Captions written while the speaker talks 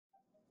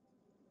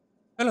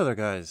Hello there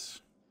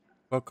guys,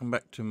 welcome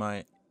back to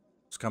my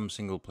Scum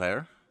single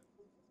player.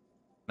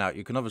 Now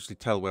you can obviously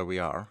tell where we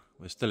are.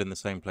 We're still in the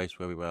same place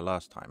where we were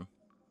last time.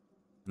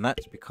 And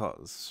that's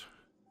because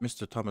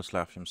Mr.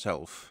 Tomislav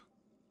himself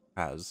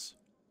has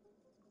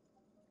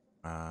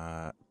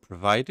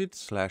provided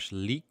 /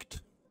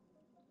 leaked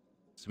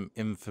some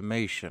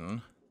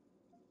information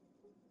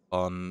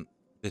on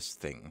this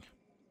thing.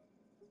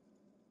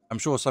 I'm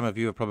sure some of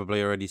you have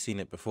probably already seen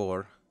it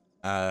before.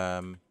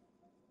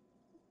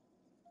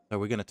 So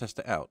we're going to test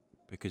it out,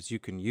 because you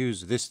can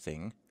use this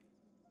thing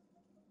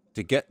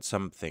to get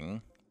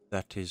something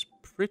that is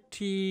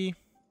pretty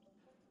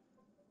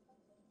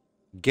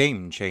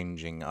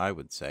game-changing, I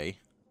would say.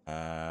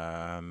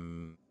 Yeah,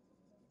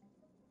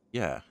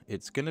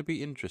 it's going to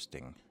be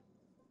interesting.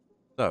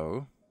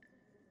 So,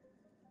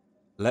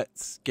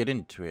 let's get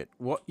into it.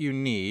 What you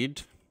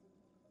need...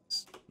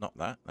 Not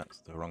that, that's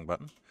the wrong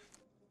button.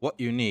 What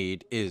you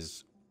need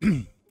is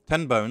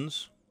 10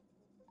 bones,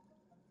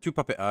 2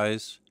 puppet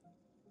eyes,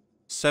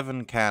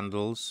 7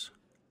 candles,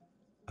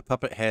 a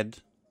puppet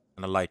head,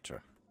 and a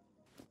lighter.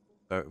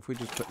 So if we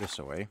just put this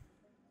away,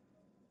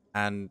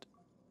 and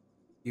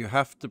you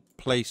have to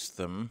place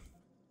them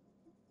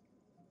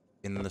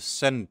in the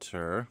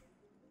center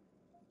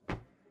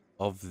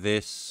of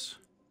this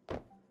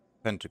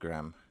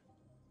pentagram.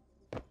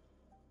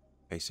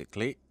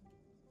 Basically,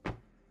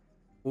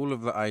 all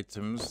of the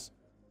items,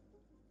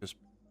 just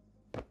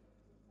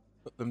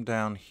put them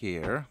down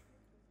here.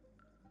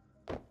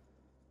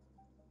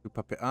 2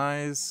 puppet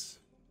eyes.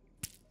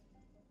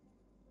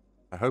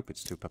 I hope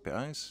it's 2 puppet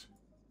eyes.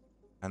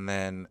 And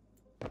then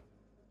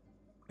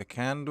the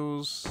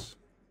candles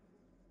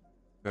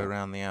go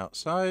around the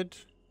outside.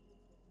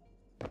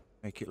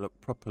 Make it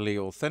look properly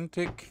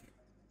authentic.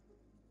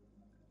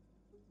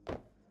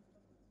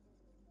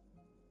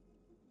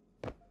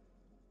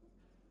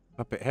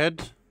 Puppet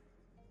head.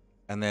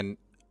 And then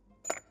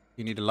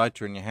you need a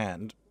lighter in your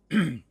hand.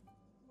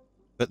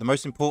 But the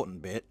most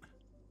important bit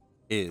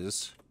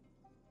is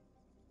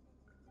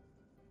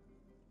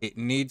it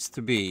needs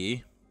to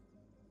be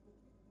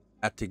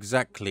at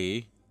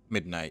exactly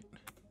midnight.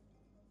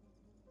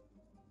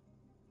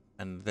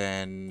 And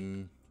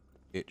then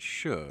it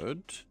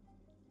should...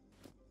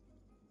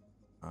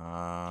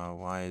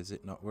 why is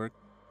it not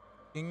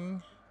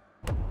working?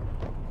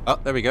 Oh,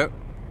 there we go.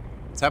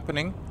 It's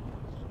happening.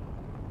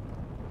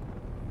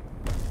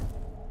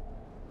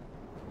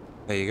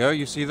 There you go,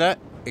 you see that?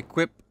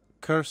 Equip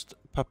Cursed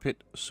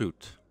Puppet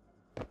Suit.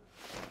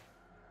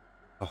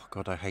 Oh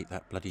god, I hate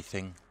that bloody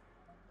thing.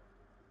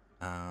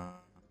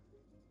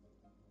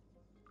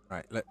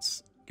 Right,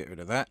 let's get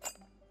rid of that.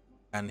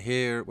 And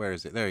here, where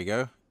is it? There you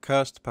go.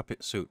 Cursed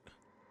Puppet Suit.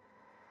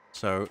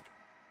 So,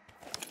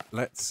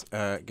 let's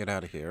get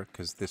out of here,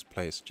 because this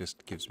place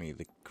just gives me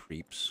the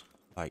creeps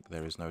like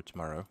there is no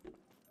tomorrow.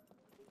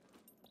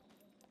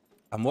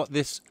 And what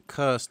this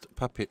Cursed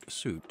Puppet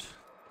Suit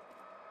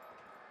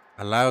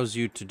allows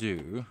you to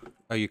do...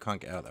 Oh, you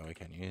can't get out that way,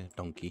 can you?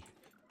 Donkey.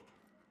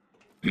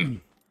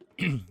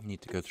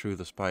 Need to go through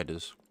the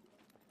spiders.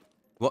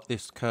 What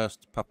this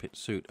Cursed Puppet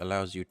Suit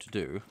allows you to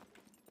do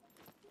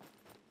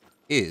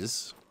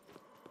is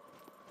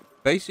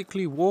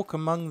basically walk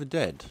among the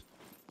dead.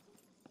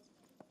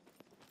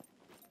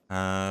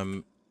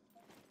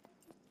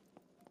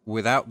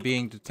 Without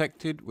being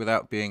detected,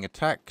 without being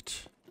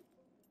attacked.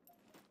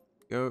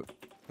 Go,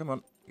 come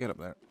on, get up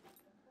there.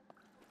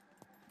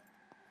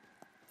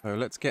 So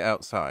let's get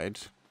outside.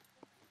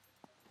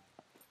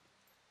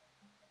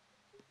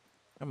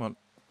 Come on,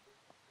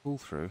 pull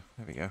through.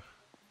 There we go.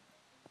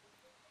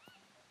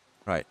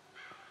 Right.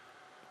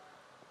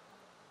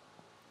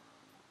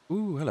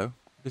 Ooh, hello.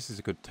 This is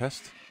a good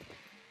test.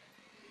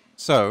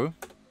 So,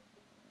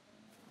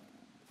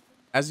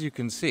 as you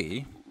can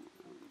see,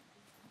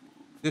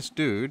 this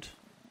dude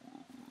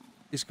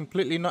is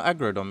completely not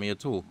aggroed on me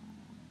at all.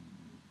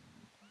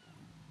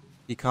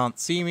 He can't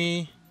see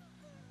me.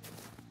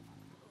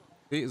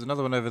 See, there's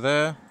another one over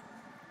there.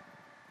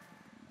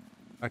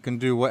 I can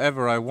do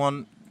whatever I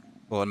want.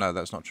 Well, no,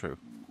 that's not true.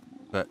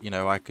 But, you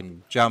know, I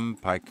can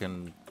jump, I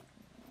can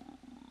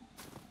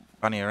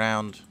bunny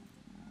around.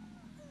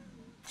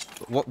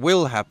 But what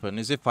will happen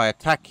is if I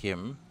attack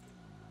him,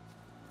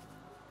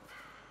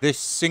 this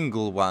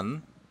single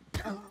one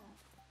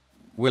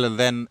will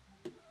then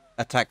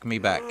attack me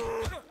back.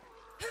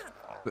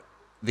 But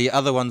the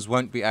other ones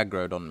won't be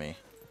aggroed on me.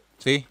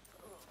 See?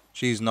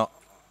 She's not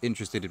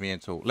interested in me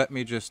at all. Let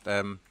me just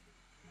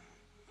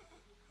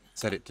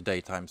set it to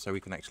daytime so we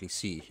can actually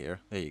see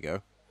here. There you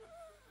go.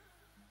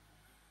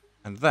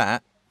 And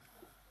that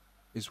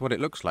is what it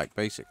looks like,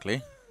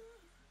 basically.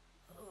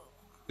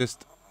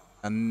 Just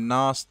a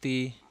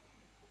nasty,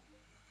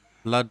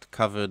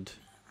 blood-covered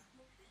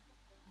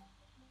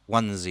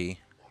onesie.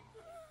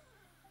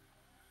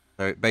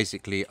 So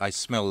basically, I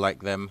smell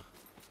like them.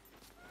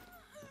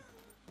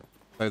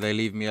 So they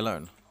leave me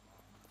alone.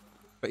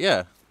 But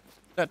yeah,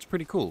 that's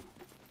pretty cool.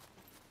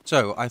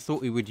 So I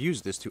thought we would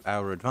use this to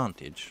our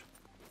advantage.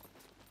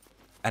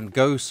 And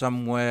go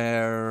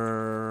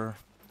somewhere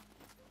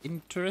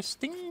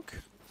interesting.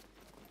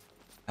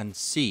 and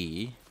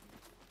see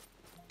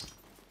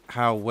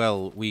how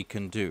well we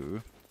can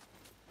do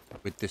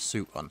with this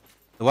suit on.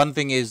 The one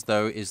thing is,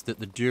 though, is that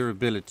the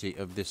durability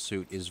of this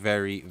suit is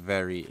very,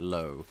 very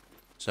low.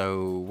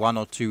 So 1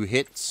 or 2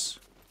 hits,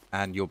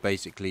 and you're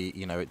basically,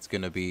 you know, it's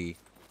going to be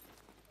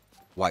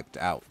wiped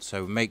out.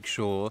 So make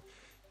sure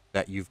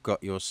that you've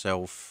got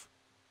yourself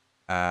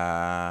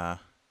a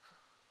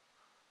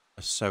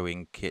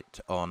sewing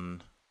kit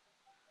on.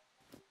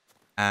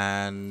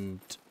 And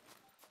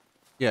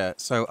yeah,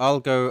 so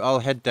I'll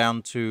head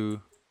down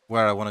to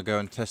where I want to go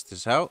and test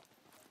this out,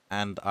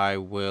 and I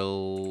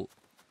will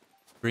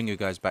bring you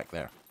guys back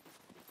there.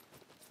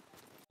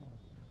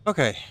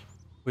 Okay,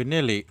 we're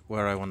nearly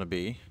where I want to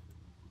be.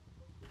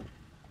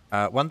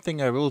 One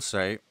thing I will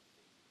say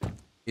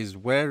is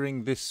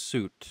wearing this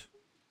suit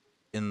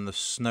in the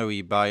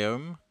snowy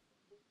biome,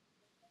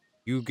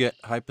 you get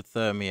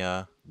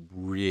hypothermia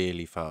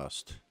really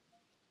fast.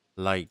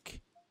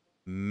 Like,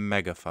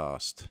 mega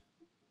fast.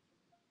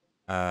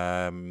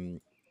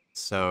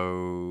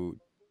 So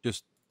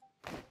just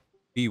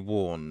be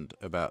warned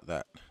about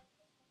that.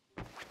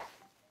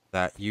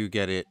 That you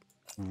get it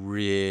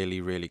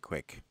really, really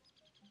quick.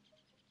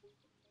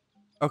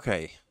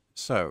 Okay,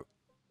 so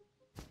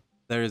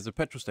there is a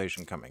petrol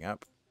station coming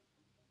up,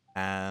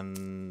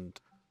 and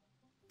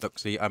look,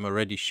 see, I'm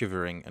already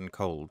shivering and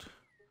cold.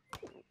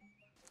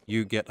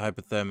 You get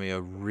hypothermia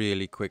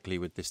really quickly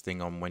with this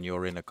thing on when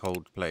you're in a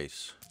cold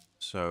place.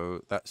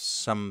 So that's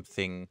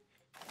something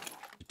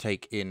to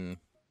take into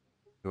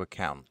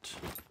account.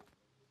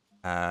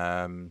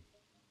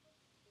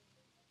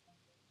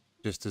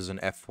 Just as an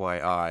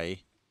FYI.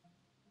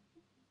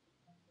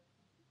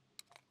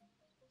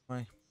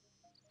 Why?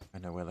 I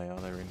know where they are.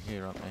 They're in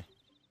here, aren't they?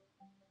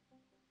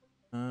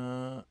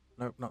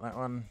 Nope, not that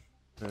one.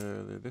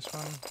 This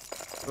one.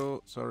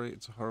 Oh, sorry,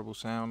 it's a horrible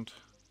sound.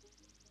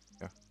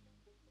 Yeah,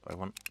 I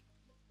want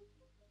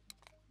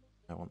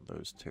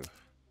those two.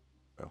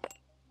 Well,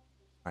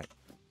 right.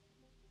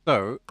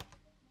 So,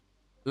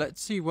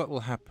 let's see what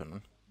will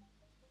happen.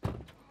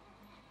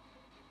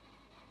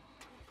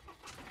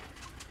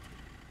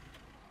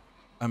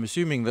 I'm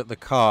assuming that the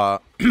car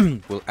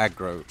will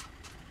aggro.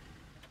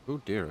 Oh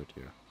dear, oh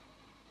dear.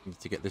 Need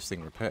to get this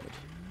thing repaired.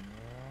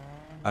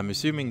 I'm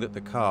assuming that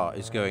the car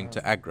is going to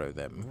aggro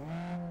them.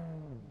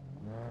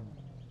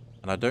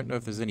 And I don't know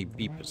if there's any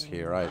beepers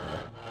here either.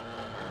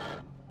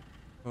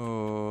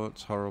 Oh,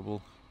 it's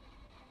horrible.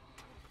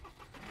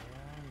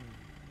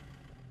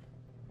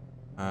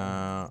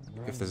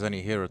 If there's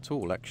any here at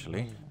all,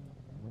 actually.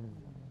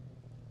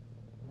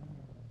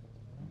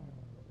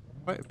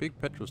 Quite a big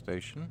petrol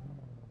station.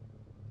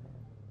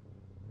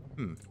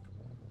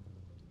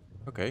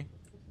 Okay.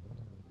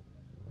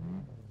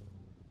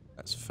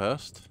 That's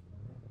first.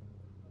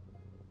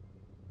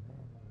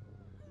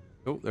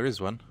 Oh, there is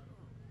one.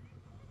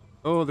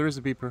 Oh, there is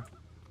a beeper.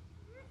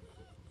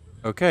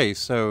 Okay,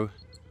 so...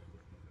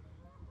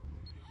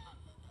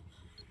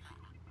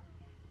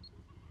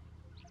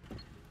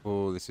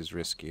 Oh, this is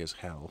risky as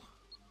hell.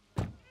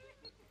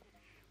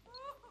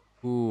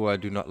 Ooh, I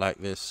do not like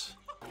this.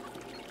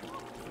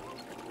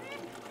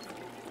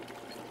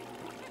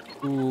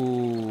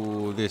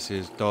 Ooh, this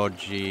is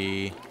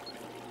dodgy.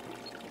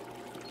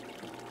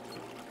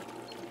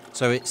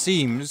 So it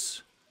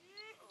seems,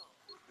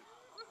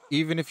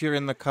 even if you're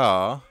in the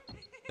car,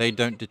 they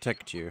don't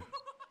detect you.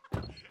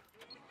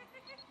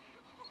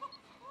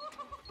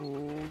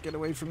 Oh, get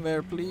away from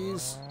there,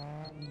 please.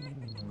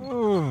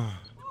 Oh.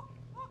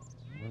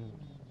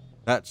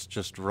 That's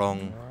just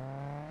wrong.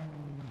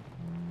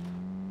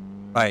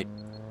 Right.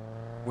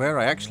 Where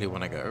I actually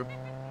want to go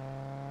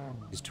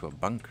is to a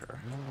bunker.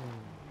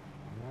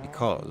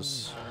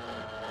 Because...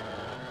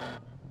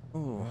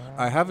 oh,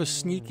 I have a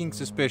sneaking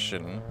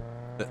suspicion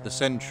that the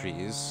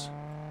sentries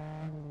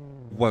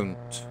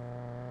won't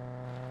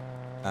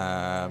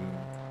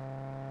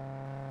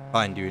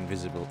find you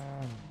invisible.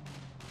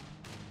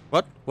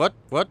 What? What?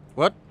 What?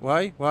 What?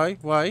 Why? Why?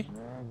 Why?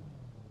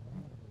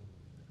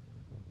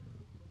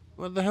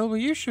 What the hell were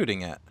you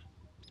shooting at?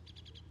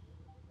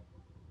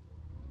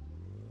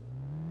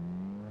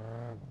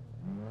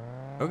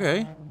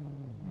 Okay.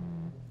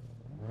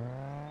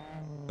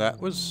 That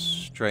was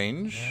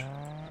strange.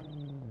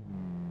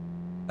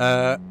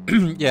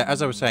 Yeah,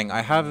 as I was saying,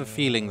 I have a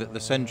feeling that the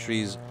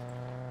sentries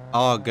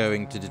are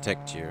going to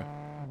detect you.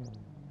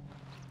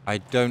 I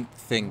don't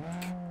think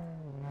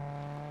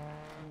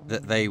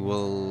that they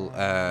will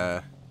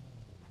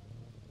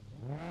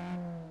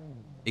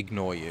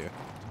ignore you,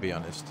 to be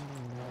honest.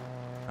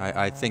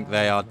 I think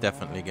they are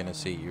definitely going to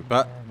see you,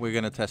 but we're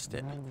going to test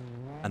it.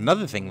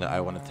 Another thing that I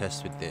want to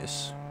test with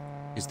this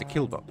is the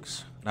kill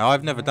box. Now,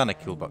 I've never done a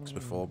kill box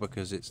before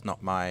because it's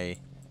not my...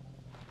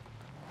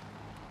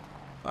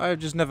 I've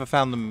just never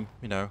found them,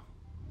 you know,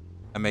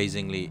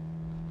 amazingly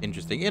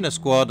interesting. In a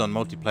squad, on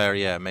multiplayer,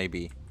 yeah,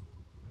 maybe.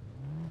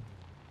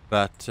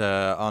 But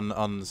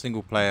on the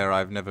single player,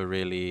 I've never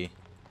really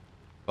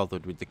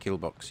bothered with the kill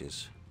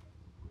boxes.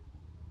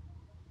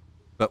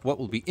 But what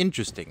will be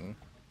interesting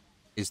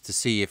is to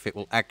see if it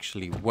will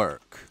actually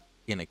work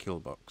in a kill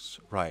box.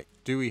 Right,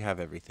 do we have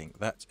everything?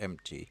 That's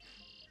empty.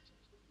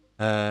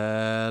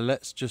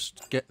 Let's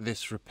just get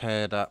this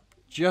repaired up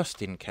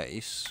just in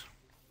case.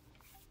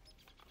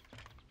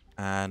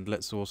 And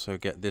let's also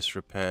get this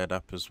repaired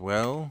up as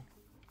well.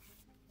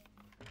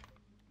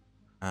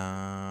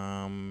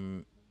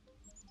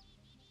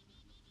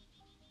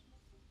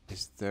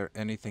 Is there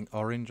anything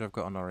orange? I've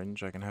got an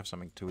orange. I can have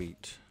something to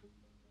eat.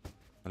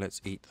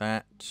 Let's eat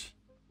that.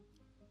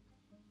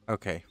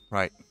 Okay,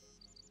 right.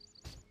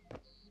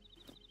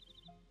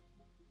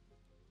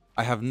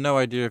 I have no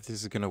idea if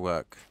this is going to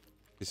work.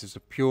 This is a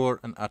pure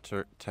and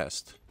utter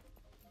test.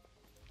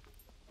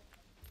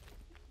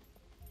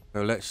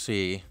 So let's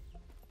see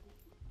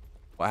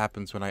what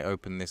happens when I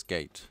open this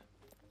gate.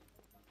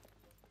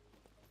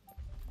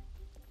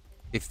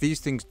 If these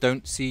things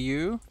don't see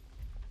you,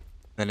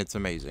 then it's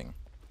amazing.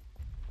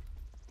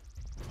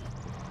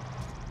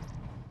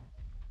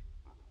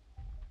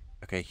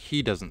 Okay,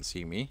 he doesn't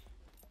see me.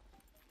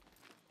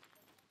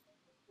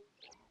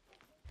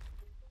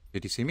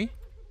 Did he see me?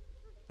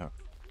 No.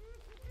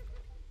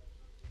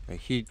 Okay,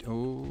 he... Oh,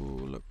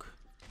 look.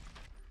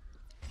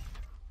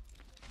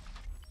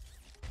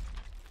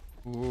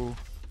 Oh.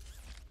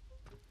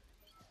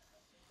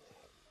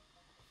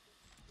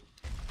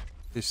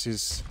 This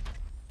is...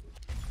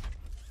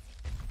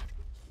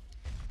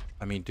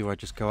 I mean, do I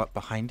just go up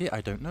behind it? I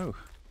don't know.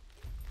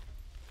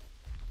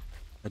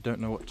 I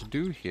don't know what to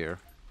do here.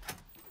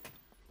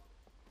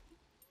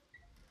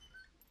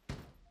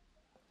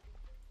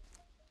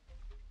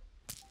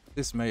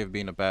 This may have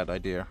been a bad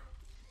idea.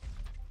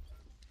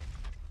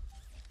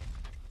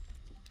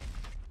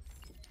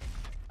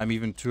 I'm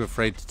even too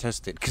afraid to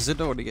test it because I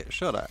don't want to get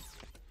shot at.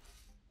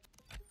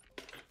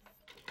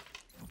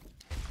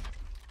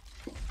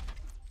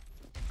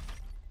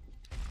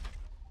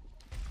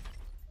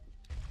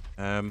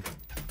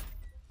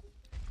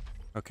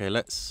 Okay,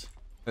 let's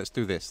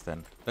do this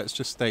then. Let's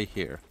just stay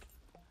here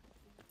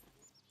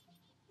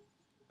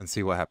and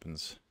see what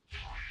happens.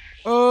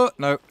 Oh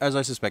no, as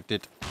I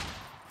suspected.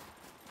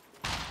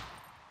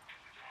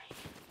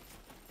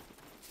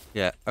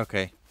 Yeah,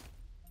 okay.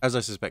 As I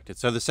suspected.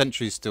 So the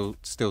sentries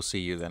still see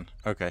you then.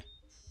 Okay.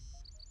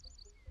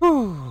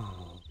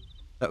 Whew.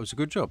 That was a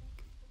good job.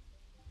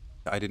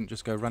 I didn't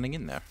just go running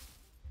in there.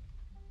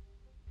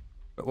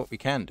 But what we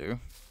can do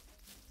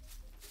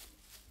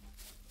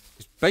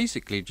is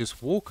basically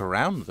just walk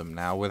around them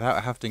now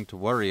without having to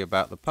worry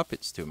about the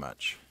puppets too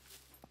much.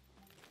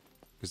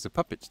 Because the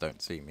puppets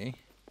don't see me.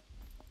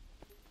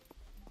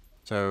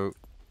 So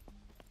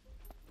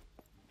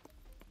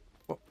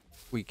what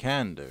we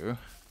can do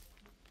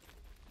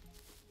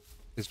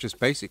is just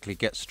basically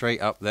get straight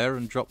up there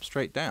and drop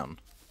straight down.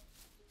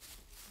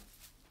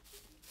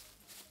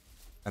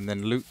 And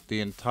then loot the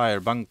entire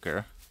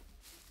bunker,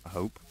 I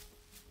hope,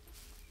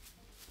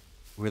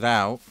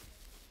 without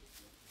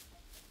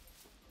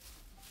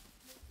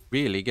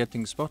really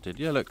getting spotted.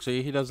 Yeah, look,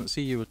 see, he doesn't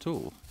see you at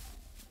all.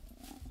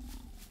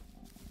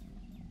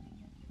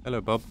 Hello,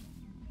 Bob.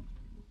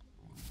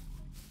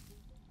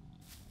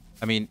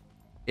 I mean,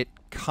 it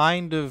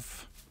kind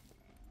of...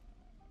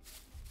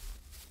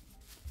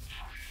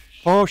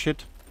 Oh,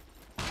 shit.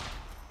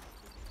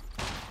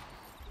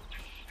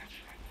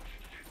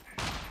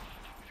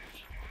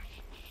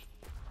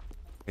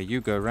 Okay,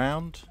 you go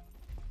round.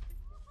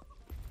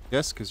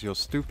 Yes, because you're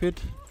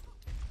stupid.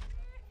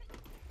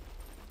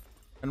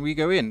 And we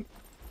go in.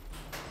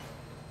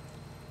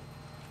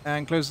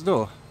 And close the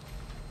door.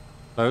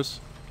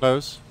 Close.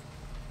 Close.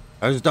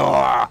 Close the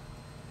door!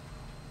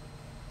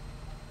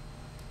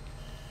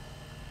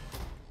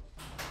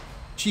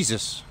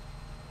 Jesus.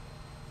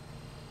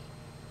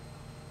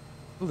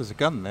 Oh, there's a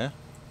gun there.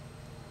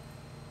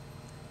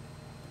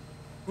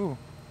 Ooh.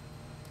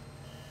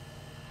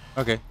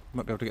 Okay,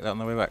 might be able to get that on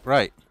the way back.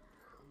 Right.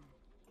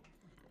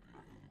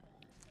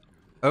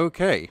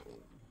 Okay.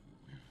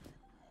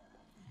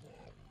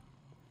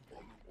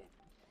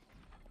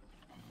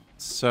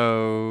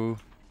 So...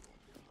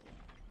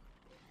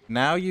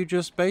 now you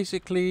just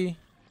basically...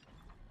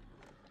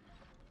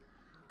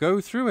 go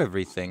through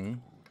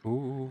everything.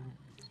 Ooh.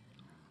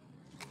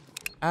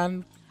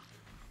 And...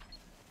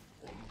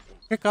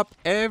 pick up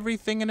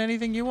everything and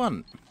anything you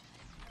want.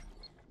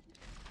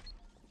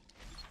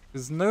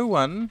 Because no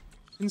one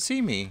can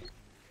see me.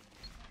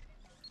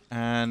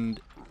 And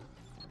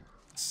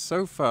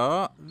so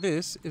far,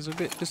 this is a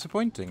bit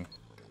disappointing.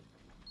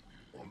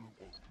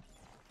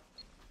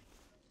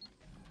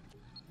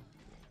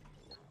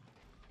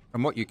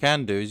 And what you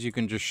can do is you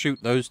can just shoot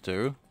those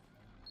two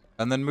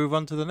and then move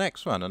on to the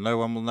next one and no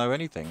one will know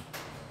anything.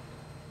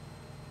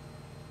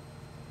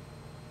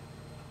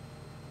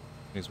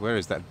 Where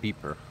is that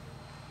beeper?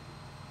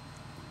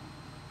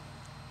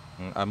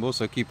 I'm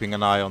also keeping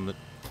an eye on the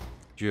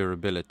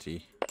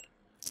durability.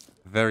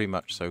 Very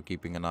much so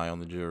keeping an eye on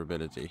the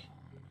durability.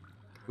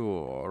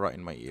 Oh, right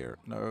in my ear.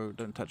 No,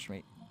 don't touch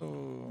me.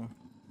 Oh.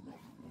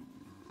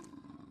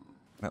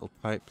 Metal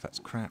pipe, that's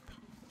crap.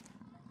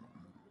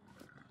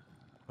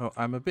 Well,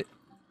 I'm a bit...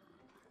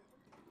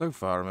 so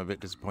far I'm a bit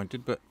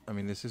disappointed, but, I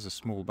mean, this is a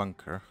small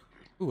bunker.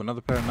 Ooh,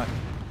 another pair of knives.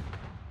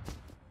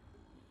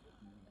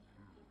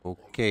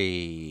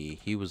 Okay,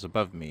 he was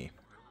above me.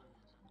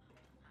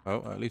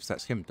 Oh, at least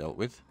that's him dealt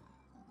with.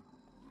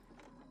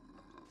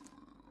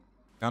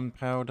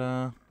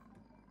 Gunpowder.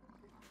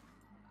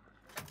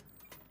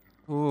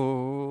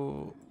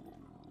 Oh.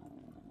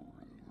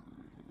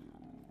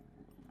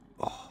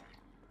 Oh.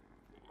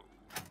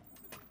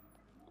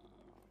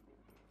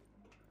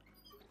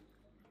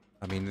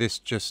 I mean, this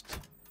just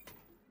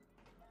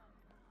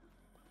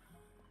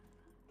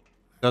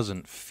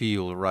doesn't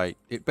feel right.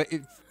 But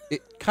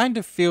it kind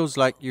of feels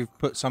like you've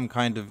put some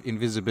kind of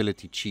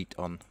invisibility cheat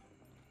on.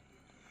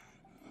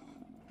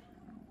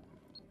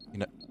 You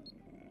know.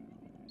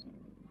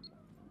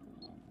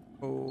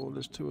 Oh,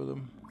 there's two of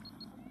them.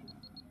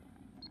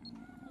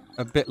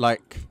 A bit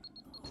like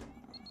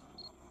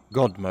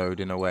God mode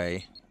in a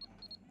way.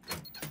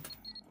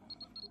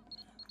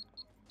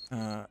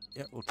 Yeah,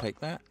 we'll take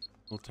that.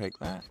 We'll take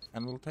that.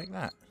 And we'll take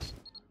that.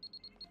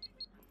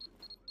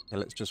 Okay,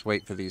 let's just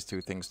wait for these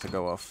two things to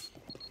go off.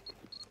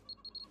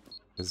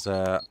 Because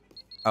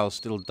I'll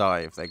still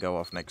die if they go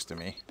off next to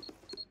me.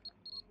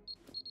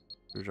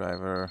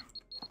 Screwdriver.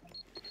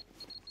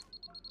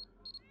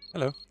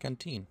 Hello,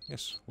 canteen.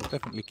 Yes, we'll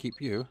definitely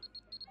keep you.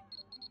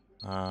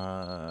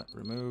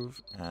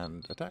 Remove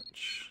and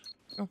attach.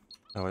 Oh,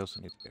 I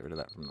also need to get rid of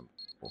that from the...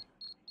 Oh,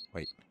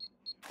 wait.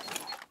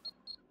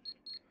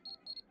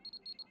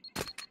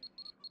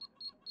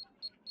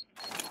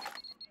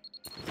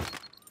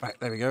 Right,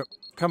 there we go.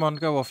 Come on,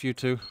 go off, you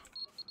two.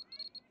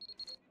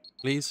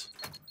 Please.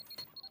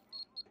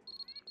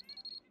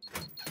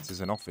 This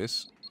is an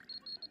office.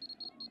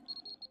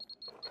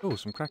 Oh,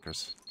 some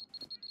crackers.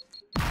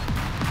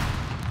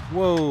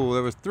 Whoa,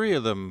 there was 3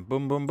 of them.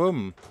 Boom, boom,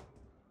 boom.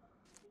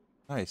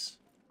 Nice.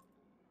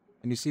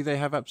 And you see they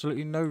have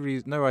absolutely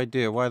no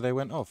idea why they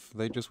went off.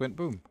 They just went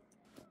boom.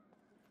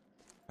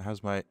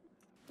 How's my...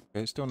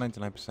 Okay, it's still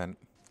 99%.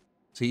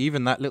 See,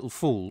 even that little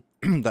fool,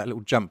 that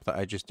little jump that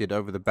I just did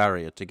over the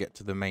barrier to get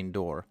to the main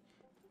door,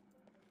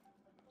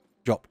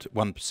 dropped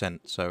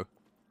 1%, so...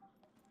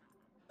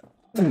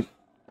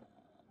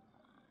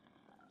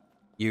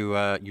 You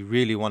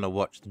really want to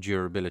watch the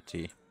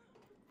durability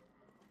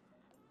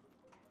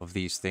of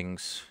these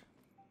things.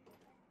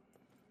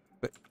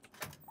 But...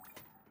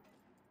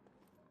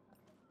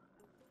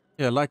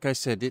 yeah, like I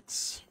said,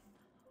 it's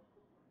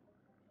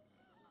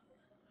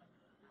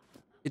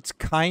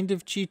kind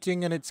of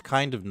cheating and it's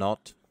kind of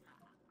not.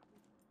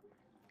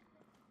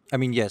 I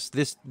mean, yes,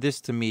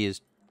 this to me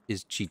is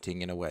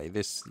cheating in a way.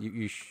 This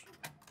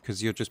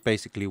because you're just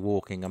basically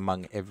walking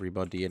among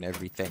everybody and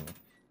everything,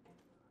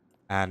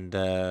 and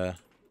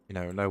you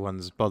know, no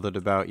one's bothered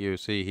about you.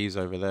 See, he's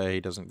over there. He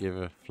doesn't give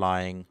a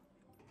flying.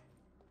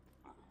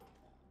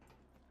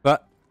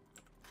 But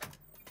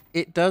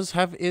it does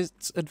have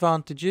its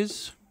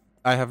advantages.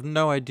 I have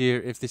no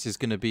idea if this is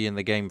going to be in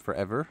the game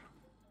forever.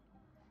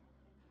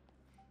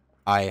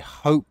 I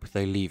hope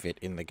they leave it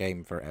in the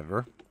game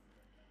forever.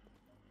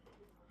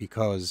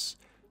 Because,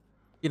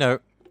 you know,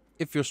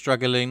 if you're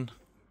struggling,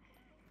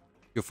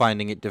 you're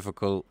finding it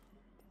difficult,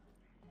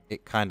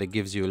 it kind of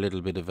gives you a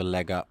little bit of a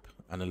leg up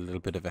and a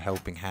little bit of a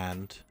helping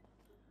hand.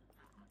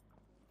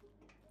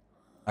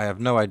 I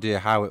have no idea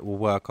how it will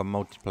work on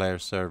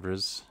multiplayer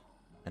servers.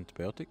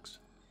 Antibiotics.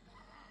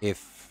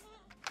 If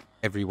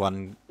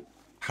everyone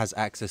has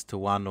access to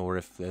one or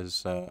if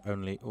there's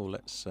only... oh,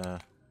 let's...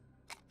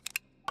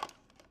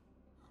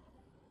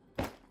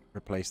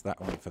 replace that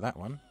one for that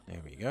one.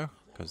 There we go.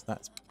 Because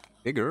that's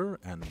bigger,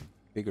 and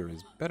bigger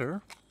is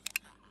better.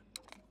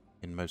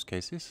 In most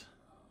cases.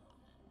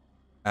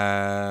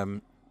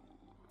 So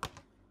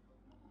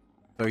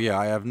yeah,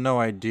 I have no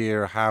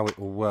idea how it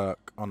will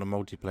work on a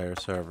multiplayer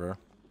server.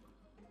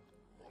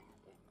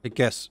 I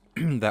guess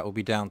that will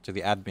be down to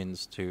the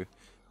admins to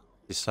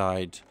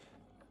decide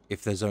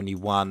if there's only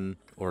one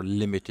or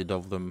limited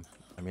of them.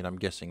 I mean, I'm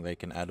guessing they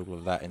can add all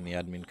of that in the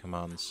admin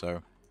commands,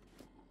 so...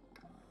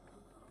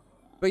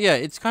 but yeah,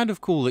 it's kind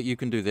of cool that you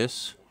can do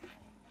this.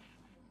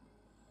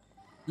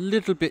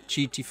 Little bit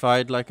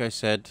cheaty-fied, like I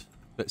said,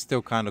 but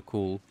still kind of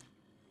cool.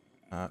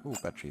 Oh,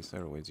 batteries,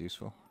 they're always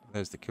useful.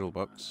 There's the kill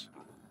box.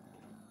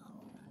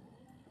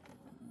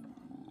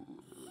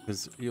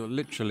 Because you're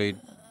literally,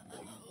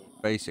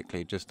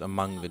 basically, just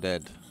among the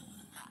dead.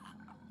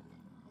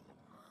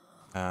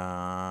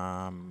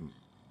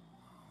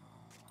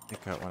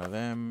 Pick out one of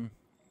them.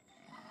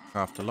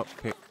 Craft a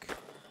lockpick.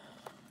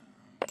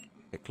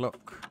 Pick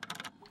lock.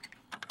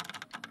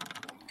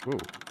 Whoa.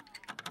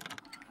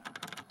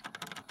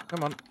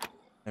 Come on.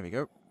 There we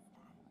go.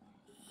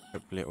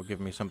 Hopefully it will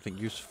give me something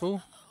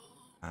useful.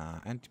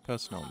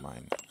 Anti-personnel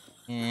mine.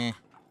 Eh.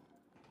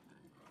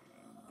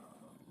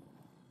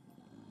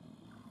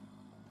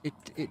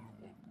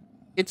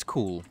 It's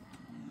cool.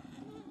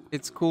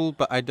 It's cool,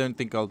 but I don't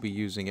think I'll be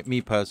using it.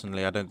 Me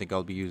personally, I don't think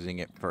I'll be using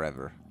it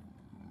forever.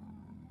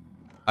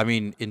 I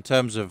mean, in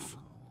terms of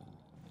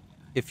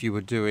if you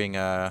were doing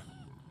a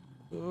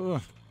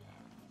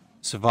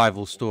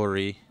survival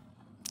story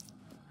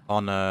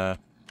on a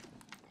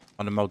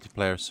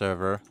multiplayer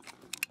server,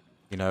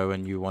 you know,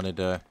 and you wanted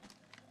to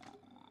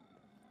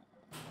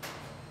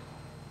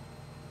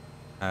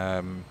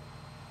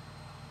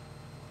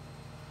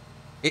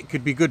It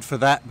could be good for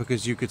that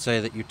because you could say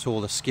that you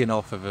tore the skin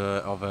off of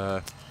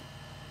a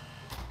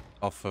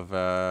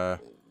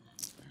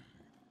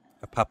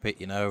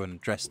puppet, you know, and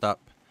dressed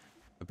up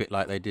a bit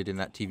like they did in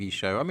that TV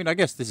show. I mean, I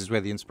guess this is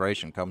where the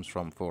inspiration comes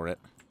from for it,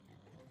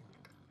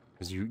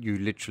 because you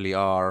literally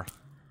are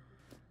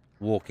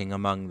walking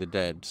among the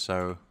dead.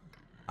 So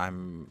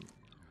I'm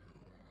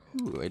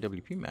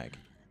AWP mag.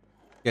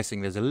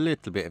 Guessing there's a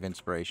little bit of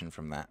inspiration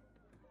from that.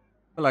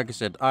 But like I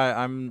said,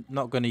 I'm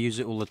not going to use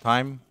it all the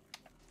time,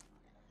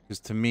 because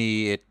to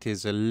me it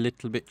is a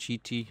little bit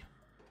cheaty.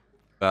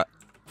 But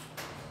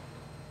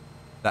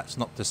that's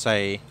not to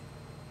say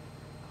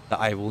that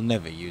I will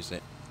never use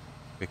it,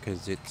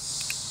 because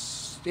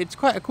it's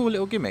quite a cool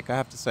little gimmick, I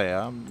have to say.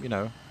 You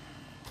know,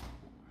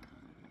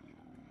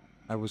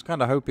 I was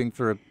kind of hoping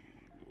for a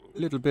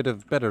little bit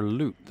of better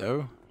loot,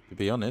 though, to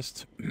be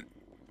honest.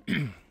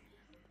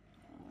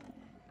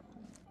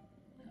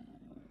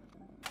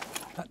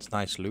 That's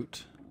nice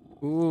loot.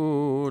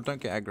 Ooh,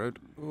 don't get aggroed.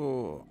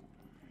 Ooh.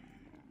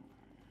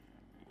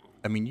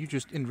 I mean, you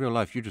just, in real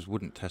life, you just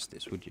wouldn't test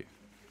this, would you?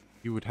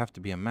 You would have to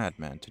be a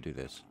madman to do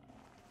this.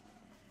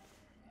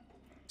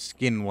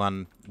 Skin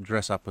one,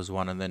 dress up as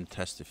one, and then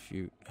test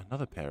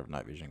another pair of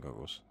night vision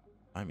goggles.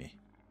 Blimey.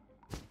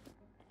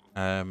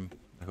 I've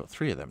got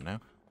 3 of them now.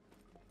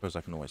 Suppose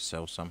I can always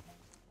sell some.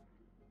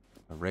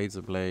 A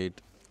razor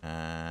blade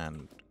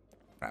and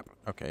crap.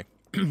 Okay.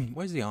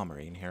 Where's the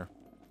armory in here?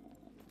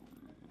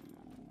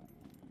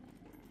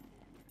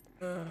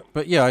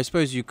 But yeah, I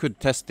suppose you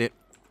could test it.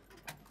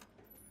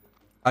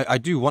 I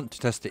do want to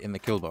test it in the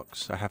kill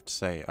box, I have to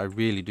say. I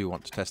really do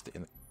want to test it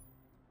in the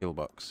kill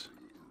box.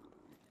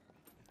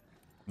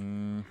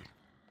 The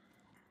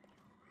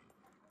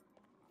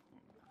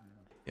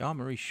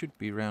armory should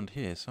be around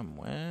here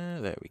somewhere.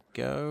 There we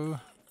go.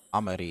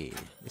 Armory.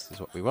 This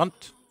is what we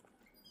want.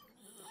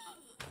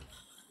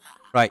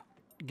 Right.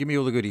 Give me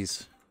all the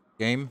goodies.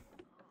 Game.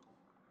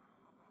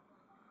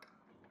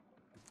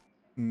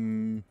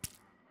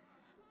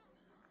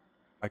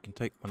 I can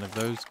take one of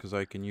those because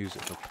I can use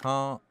it for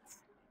parts.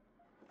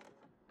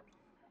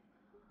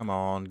 Come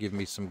on, give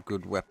me some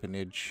good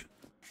weaponage.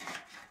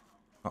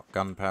 Not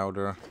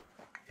gunpowder.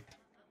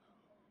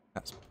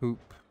 That's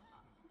poop.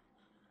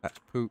 That's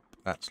poop.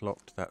 That's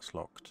locked. That's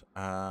locked.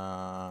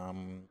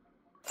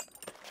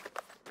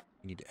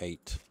 Need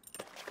 8.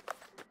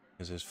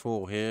 Because there's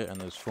 4 here and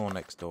there's 4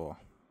 next door.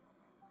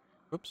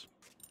 Whoops.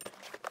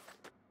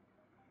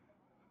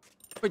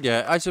 But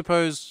yeah, I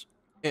suppose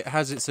it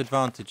has its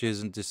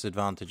advantages and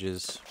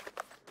disadvantages.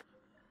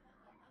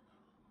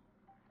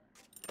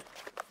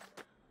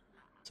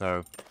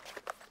 So,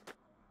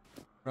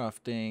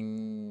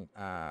 crafting,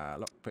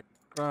 lockpick,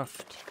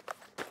 craft,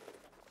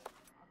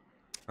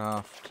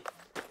 craft,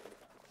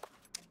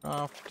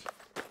 craft,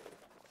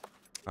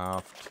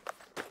 craft,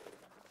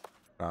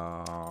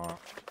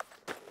 craft,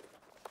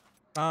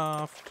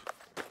 craft.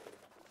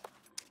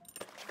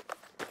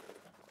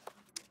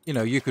 You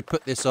know, you could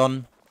put this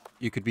on.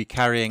 You could be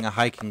carrying a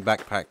hiking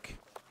backpack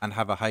and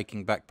have a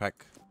hiking backpack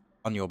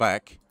on your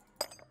back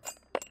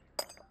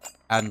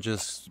and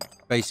just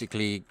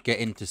basically get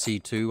into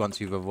C2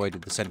 once you've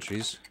avoided the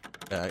sentries,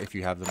 if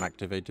you have them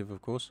activated,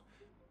 of course,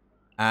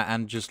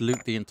 and just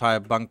loot the entire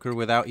bunker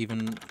without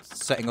even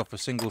setting off a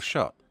single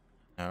shot.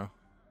 You know?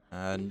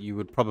 And you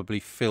would probably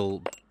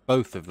fill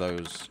both of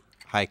those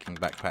hiking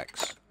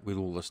backpacks with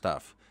all the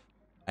stuff,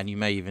 and you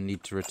may even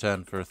need to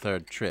return for a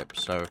 3rd trip.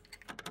 So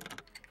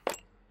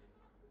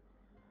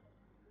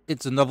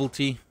it's a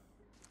novelty.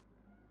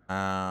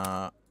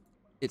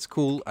 It's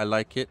cool. I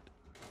like it.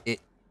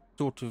 It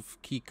sort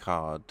of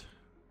keycard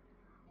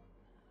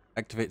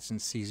activates in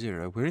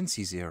C0. We're in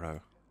C0.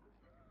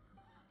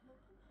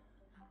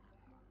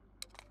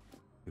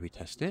 Do we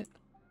test it?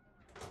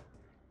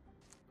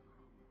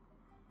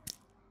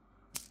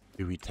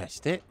 Do we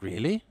test it?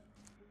 Really?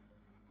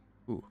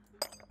 Ooh.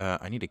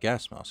 I need a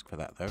gas mask for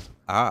that, though.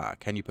 Ah,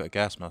 can you put a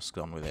gas mask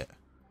on with it?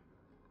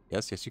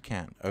 Yes, yes you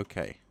can.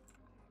 Okay.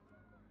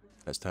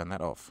 Let's turn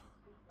that off.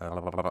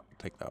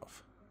 Take that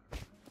off.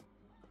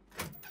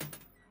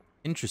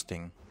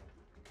 Interesting.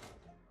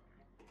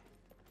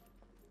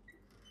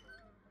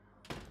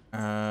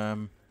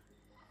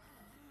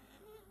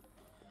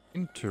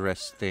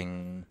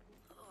 Interesting.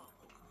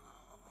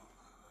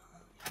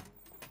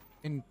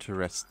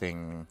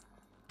 Interesting.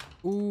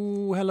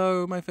 Ooh,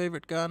 hello, my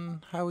favorite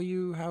gun. How are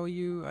you? How are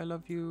you? I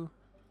love you.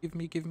 Give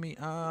me, give me.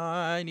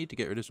 I need to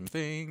get rid of some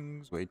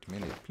things. Wait a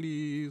minute,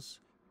 please.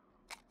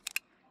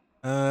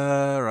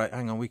 Right,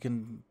 hang on. We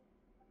can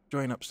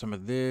join up some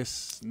of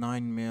this.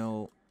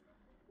 9mm.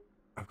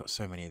 I've got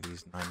so many of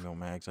these 9mm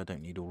mags. I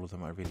don't need all of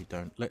them. I really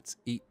don't. Let's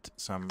eat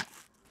some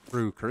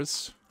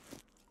frucers.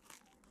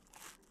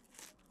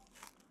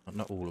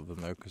 Not all of them,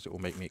 though, because it will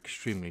make me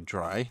extremely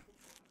dry.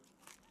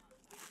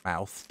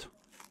 Dry-mouthed.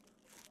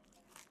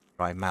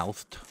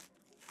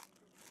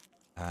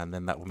 And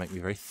then that will make me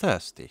very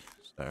thirsty.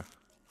 So,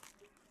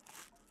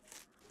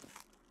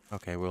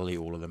 okay, we'll eat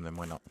all of them then.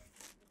 Why not?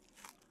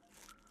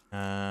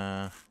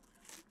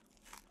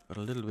 Got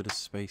a little bit of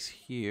space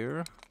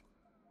here.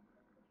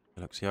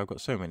 Look, see, I've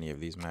got so many of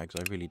these mags,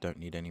 I really don't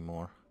need any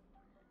more.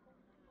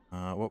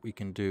 What we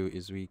can do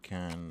is we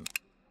can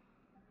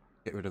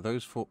get rid of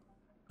those 4...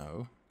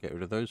 No, get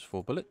rid of those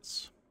 4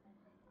 bullets.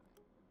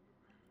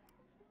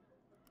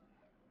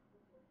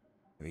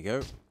 There we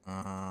go.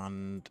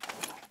 And...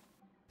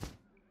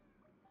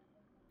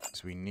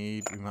 as we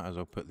need, we might as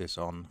well put this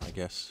on, I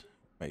guess.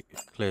 Make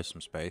it clear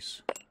some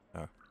space.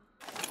 So.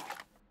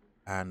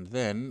 And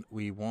then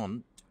we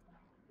want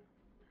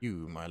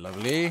you, my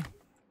lovely.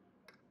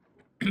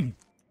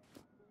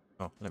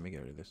 Oh, let me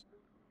get rid of this.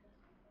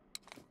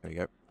 There we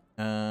go.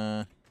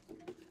 The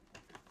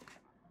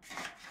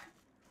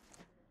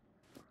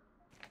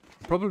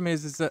problem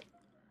is that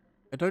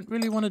I don't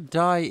really want to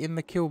die in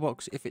the kill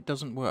box if it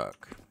doesn't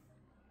work.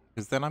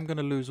 Because then I'm going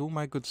to lose all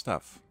my good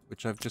stuff,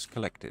 which I've just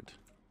collected.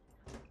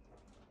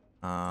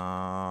 So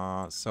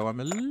I'm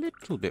a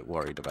little bit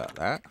worried about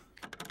that.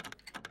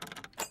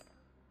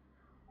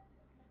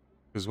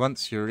 Because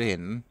once you're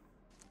in...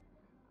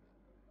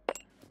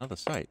 another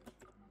site.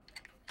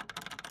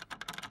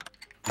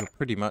 You're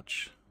pretty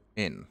much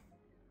in.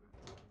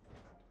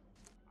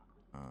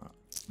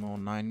 More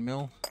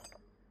 9mm.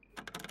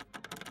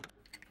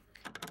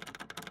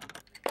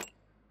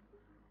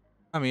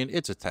 I mean,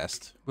 it's a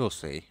test. We'll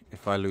see.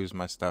 If I lose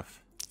my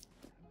stuff,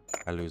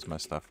 I lose my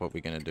stuff. What are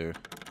we gonna do?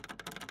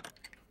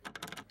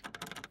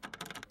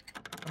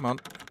 Come on.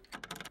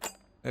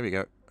 There we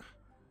go.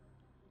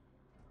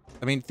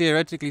 I mean,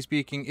 theoretically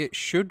speaking, it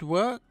should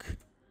work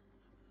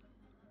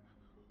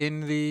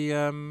in the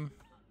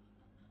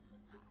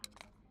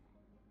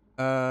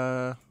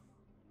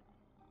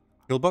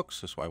kill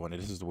box. That's what I wanted.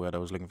 This is the word I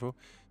was looking for.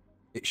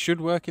 It should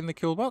work in the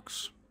kill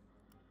box.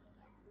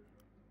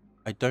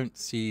 I don't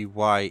see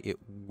why it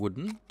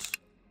wouldn't,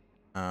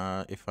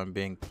 if I'm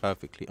being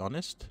perfectly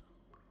honest.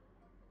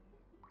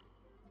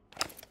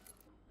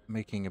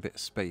 Making a bit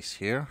of space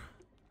here.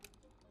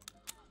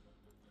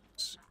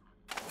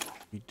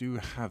 We do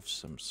have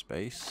some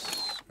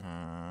space.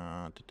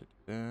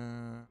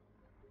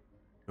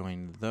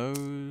 Join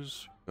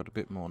those. Got a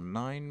bit more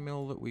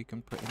 9mm that we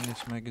can put in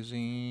this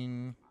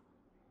magazine.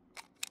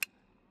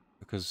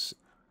 Because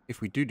if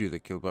we do the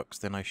kill box,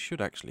 then I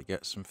should actually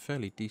get some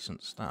fairly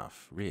decent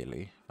stuff,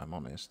 really, if I'm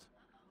honest.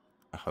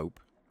 I hope.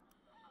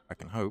 I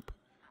can hope.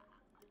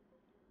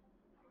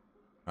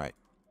 Right.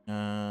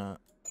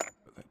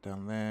 Put that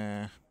down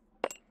there.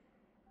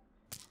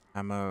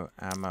 Ammo,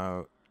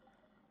 ammo,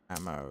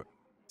 ammo.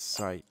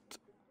 Sight,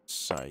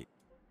 sight.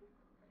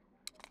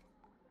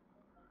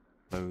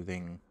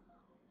 Clothing,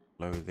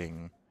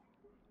 clothing.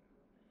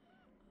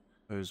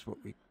 Suppose what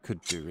we could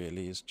do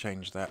really is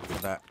change that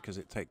with that because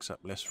it takes up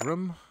less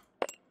room.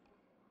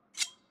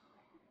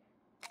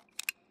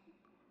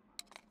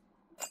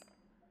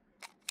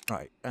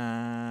 Right,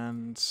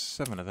 and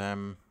 7 of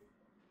them.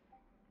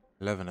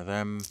 11 of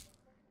them.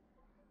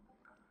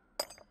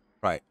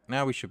 Right,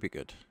 now we should be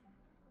good.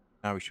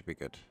 Now we should be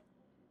good.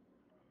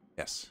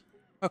 Yes.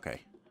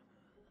 Okay.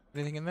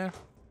 Anything in there?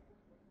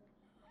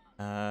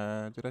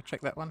 Did I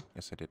check that one?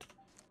 Yes, I did.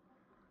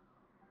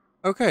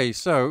 Okay,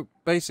 so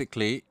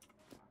basically,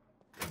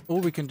 all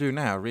we can do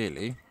now,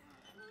 really,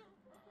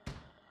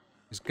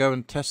 is go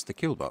and test the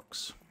kill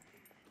box.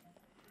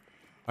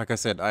 Like I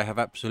said, I have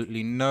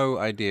absolutely no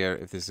idea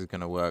if this is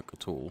going to work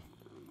at all.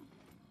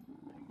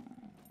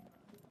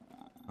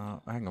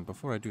 Hang on,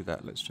 before I do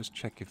that, let's just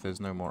check if there's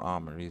no more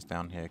armories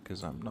down here,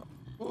 because I'm not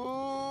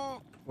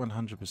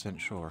 100%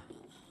 sure.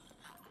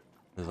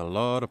 There's a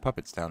lot of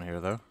puppets down here,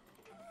 though.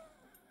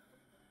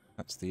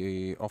 That's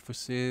the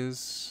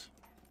offices.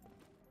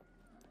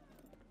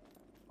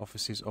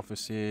 Offices,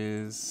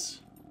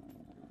 offices.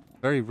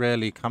 Very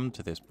rarely come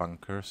to this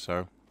bunker,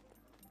 so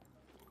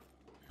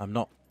I'm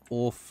not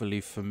awfully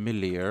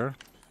familiar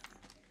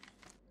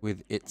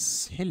with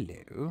its...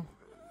 Hello.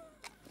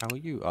 How are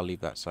you? I'll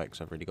leave that site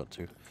because I've already got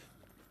to.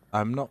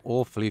 I'm not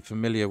awfully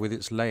familiar with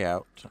its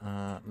layout.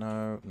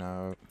 No.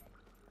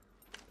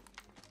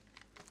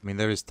 I mean,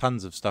 there is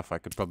tons of stuff I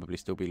could probably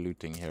still be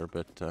looting here,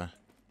 but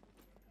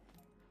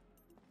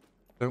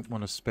don't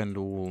want to spend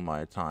all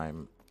my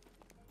time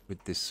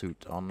with this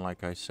suit on,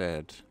 like I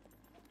said.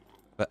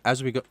 But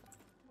as we got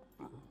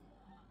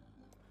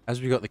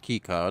the key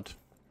card,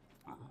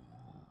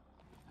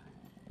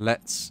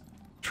 let's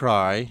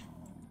try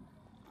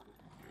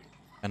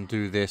and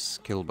do this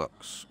kill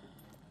box.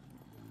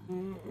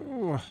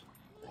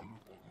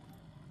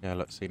 Yeah,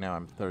 let's see, now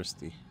I'm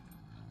thirsty.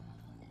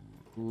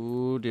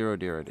 Ooh, dear, oh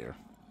dear, oh dear.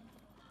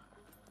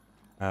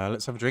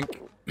 Let's have a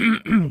drink.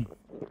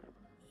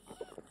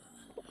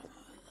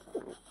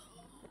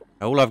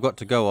 All I've got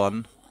to go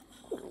on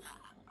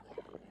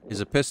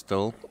is a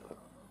pistol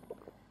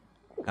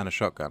and a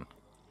shotgun.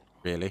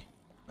 Really.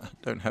 I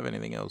don't have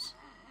anything else.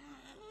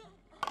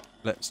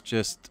 Let's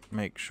just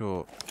make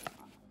sure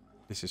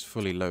this is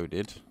fully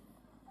loaded.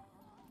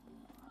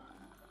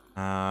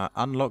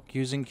 Unlock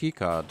using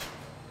keycard.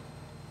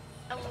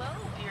 Hello,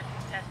 dear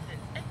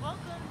contestants, and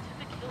welcome to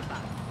the kill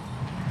box.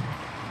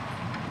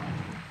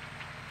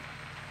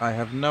 I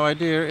have no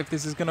idea if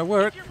this is going to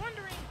work. If you're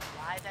wondering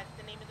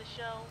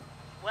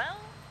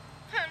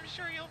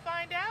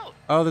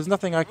Oh, there's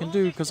nothing I can Rules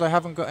do are because I simple.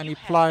 haven't got You any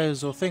have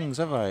pliers or 15 minutes things,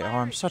 to have I? Oh, fire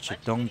I'm as such a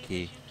much minions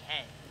donkey. as you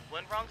can.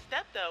 One wrong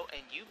step though,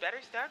 and you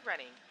better start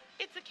running.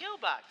 It's a kill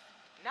box,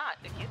 not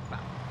a gift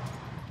box.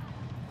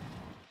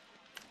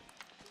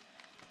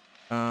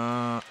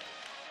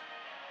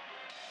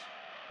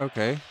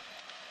 Okay.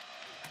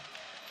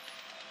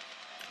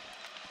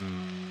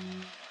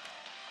 Hmm.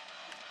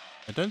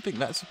 I don't think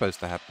that's supposed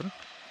to happen.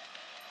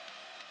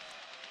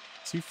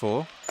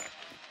 C4.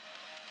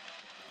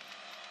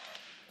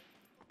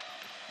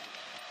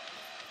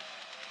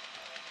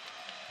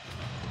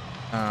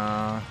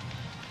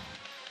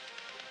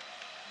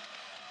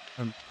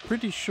 I'm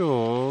pretty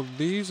sure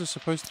these are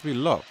supposed to be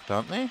locked,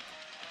 aren't they?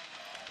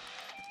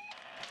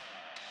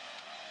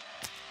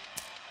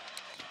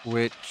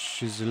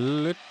 Which is a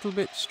little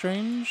bit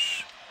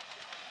strange.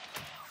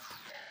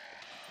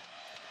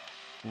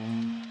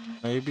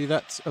 Maybe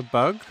that's a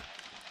bug?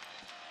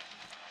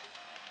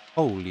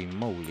 Holy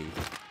moly.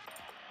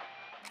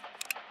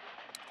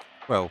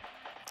 Well.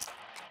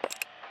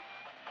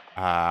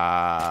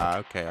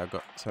 Okay, I've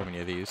got so many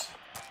of these.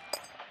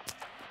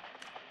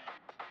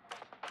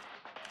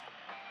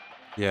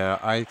 Yeah,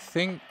 I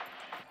think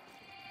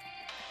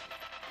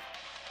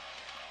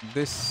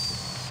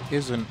this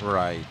isn't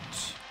right.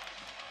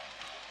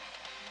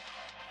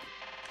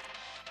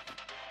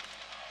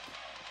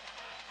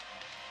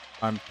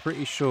 I'm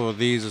pretty sure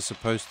these are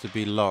supposed to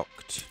be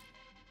locked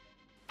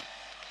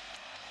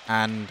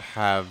and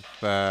have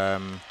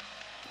an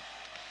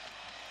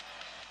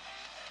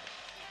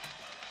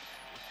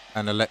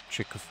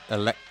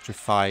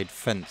electrified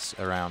fence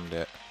around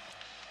it.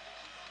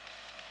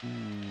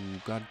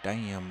 Ooh,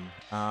 goddamn.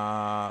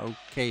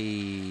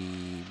 Okay.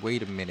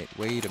 Wait a minute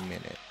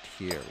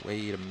here.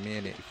 Wait a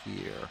minute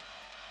here.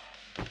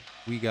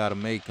 We gotta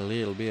make a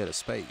little bit of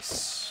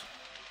space.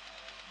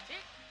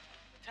 Tick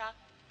tock,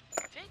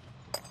 tick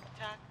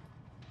tock,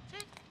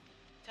 tick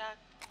tock.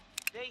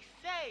 They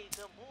say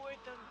the more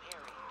the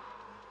merrier.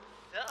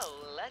 So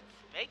let's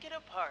make it a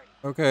party.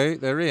 Okay,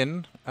 they're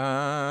in.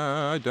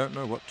 I don't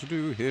know what to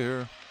do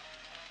here.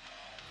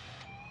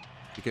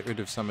 To get rid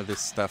of some of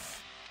this stuff.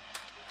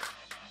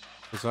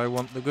 Because I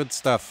want the good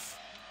stuff.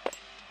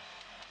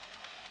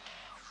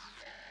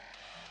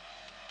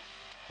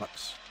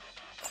 Flux.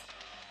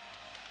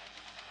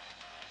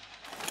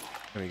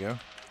 There we go.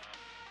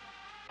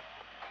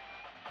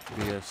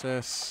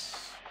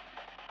 VSS.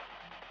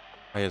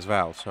 AS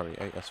Val, sorry.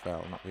 AS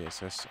Val, not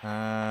VSS.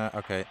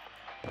 Okay.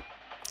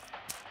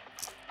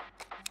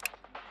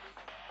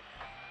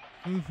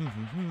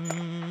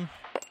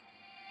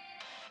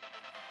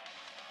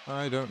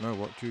 I don't know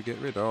what to get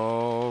rid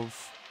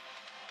of.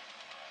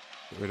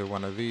 Get rid of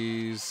one of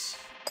these.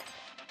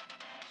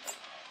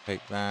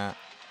 Take that.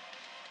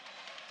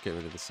 Get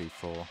rid of the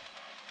C4.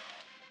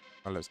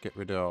 Well, let's get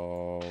rid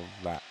of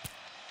that.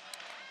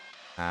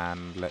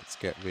 And let's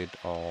get rid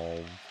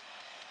of...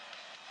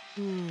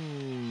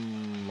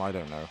 I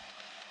don't know.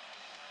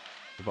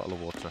 A bottle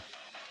of water.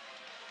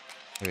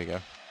 Here we go.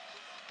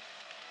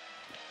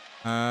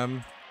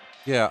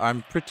 Yeah,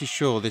 I'm pretty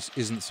sure this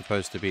isn't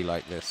supposed to be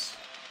like this.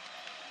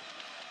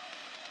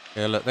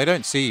 Yeah, look, they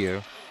don't see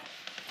you.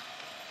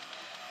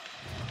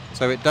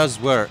 So it does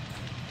work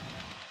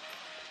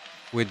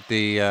with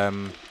the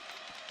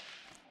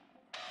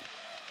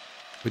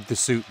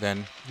suit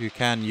then. You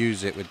can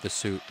use it with the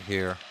suit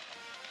here.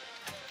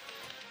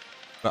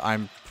 But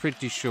I'm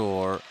pretty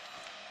sure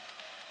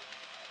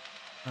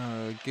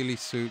ghillie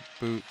suit,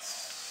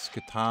 boots,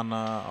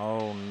 katana,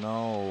 oh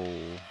no.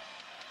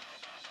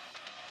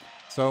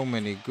 So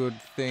many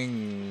good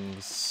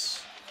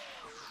things.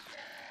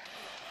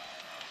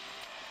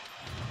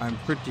 I'm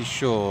pretty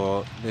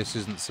sure this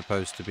isn't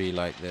supposed to be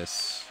like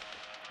this.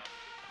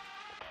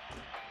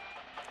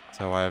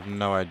 So I have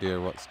no idea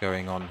what's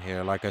going on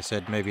here. Like I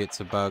said, maybe it's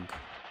a bug.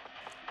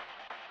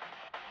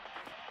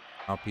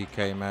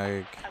 RPK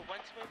Mag. I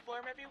want to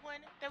inform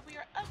everyone that we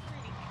are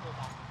upgrading Eagle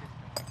Box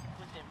systems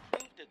with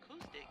improved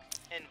acoustics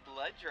and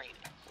blood drainage.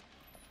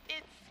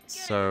 It's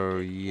getting So,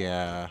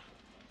 yeah.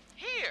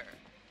 here.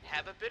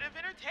 Have a bit of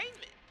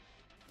entertainment.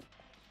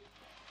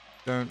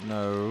 Don't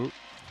know.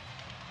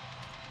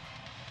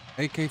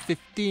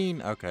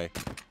 AK-15. Okay.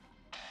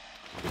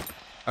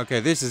 Okay,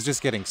 this is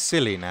just getting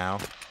silly now.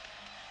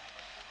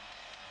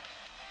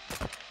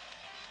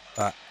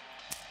 But,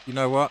 you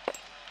know what?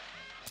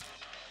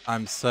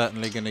 I'm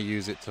certainly going to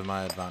use it to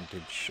my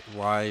advantage.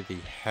 Why the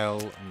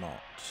hell not?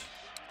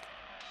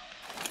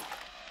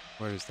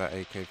 Where is that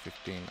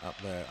AK-15 up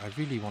there? I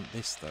really want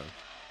this, though.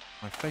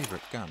 My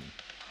favourite gun.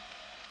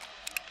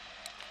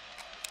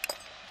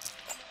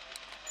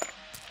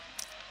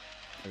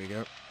 There we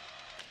go.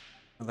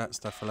 That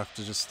stuff will have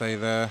to just stay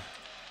there.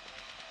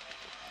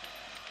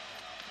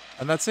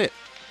 And that's it.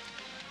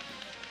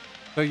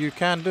 So you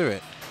can do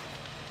it.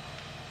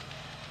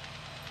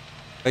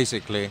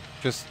 Basically,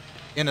 just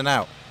in and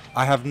out.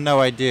 I have no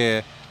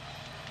idea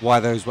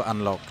why those were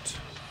unlocked.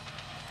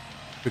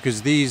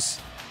 Because these...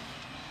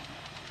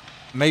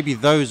 Maybe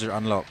those are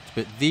unlocked,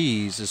 but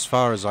these, as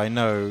far as I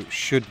know,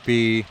 should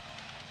be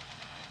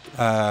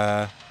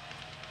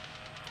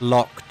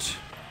locked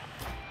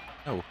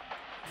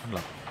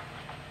Unlock.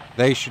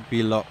 They should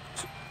be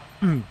locked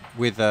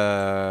with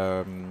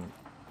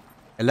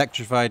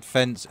electrified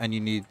fence, and you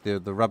need the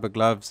rubber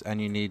gloves,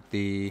 and you need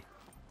the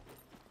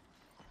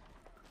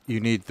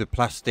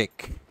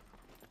plastic.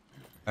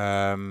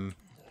 Not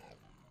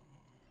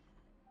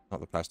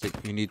the plastic.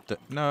 You need the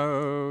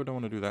no. Don't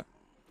want to do that.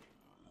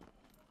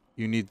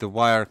 You need the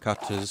wire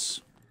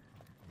cutters.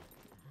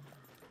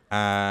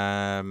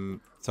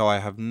 So I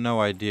have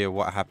no idea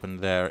what happened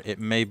there. It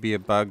may be a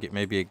bug. It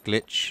may be a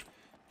glitch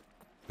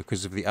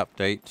because of the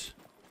update.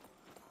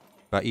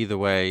 But either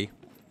way,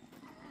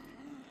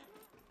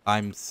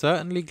 I'm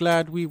certainly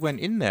glad we went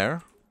in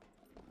there.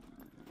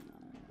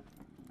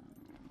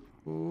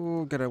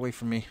 Ooh, get away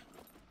from me.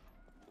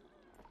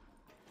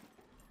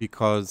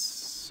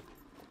 Because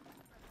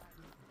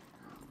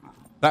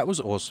that was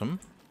awesome.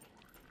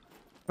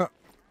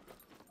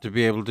 To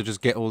be able to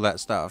just get all that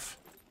stuff.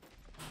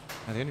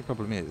 And the only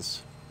problem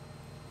is...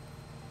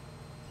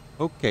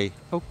 Okay.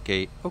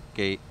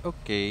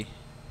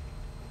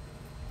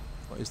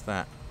 What is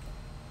that?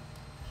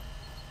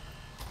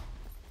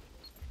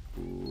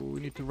 Ooh, we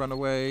need to run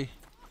away.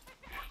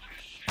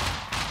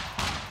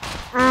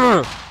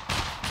 Urgh!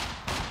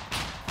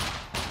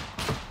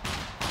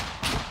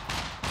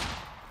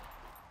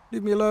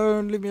 Leave me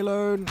alone, leave me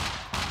alone.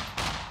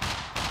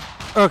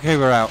 Okay,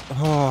 we're out.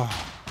 Oh.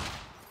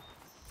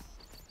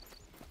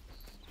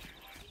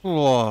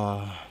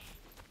 Oh.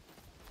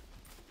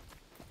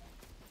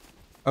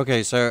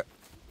 Okay, so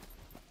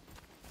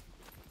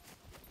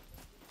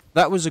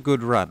that was a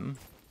good run,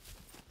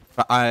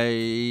 but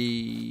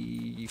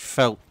I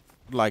felt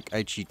like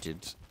I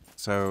cheated.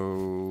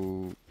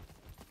 So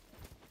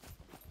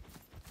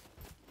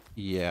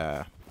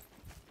yeah.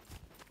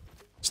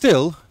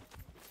 Still,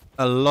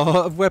 a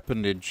lot of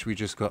weaponage we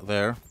just got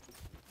there.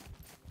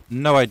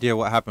 No idea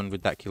what happened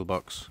with that kill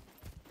box.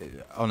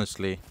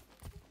 Honestly,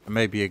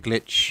 maybe a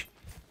glitch.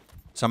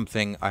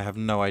 Something, I have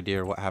no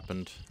idea what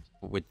happened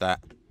with that.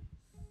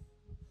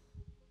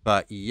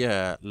 But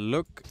yeah,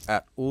 look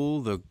at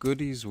all the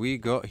goodies we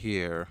got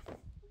here.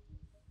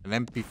 An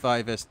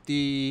MP5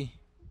 SD,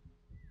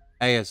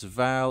 AS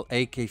Val,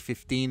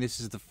 AK-15. This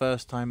is the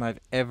first time I've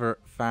ever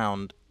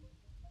found...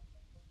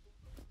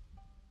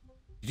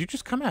 Did you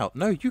just come out?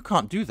 No, you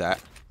can't do that.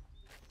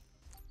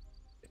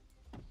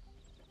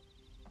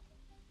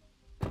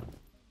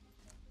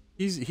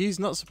 He's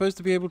not supposed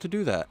to be able to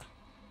do that.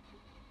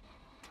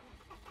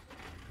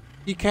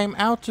 He came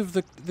out of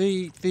the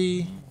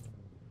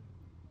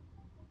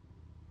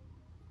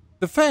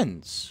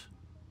fence.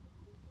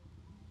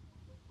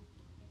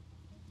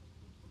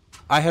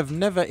 I have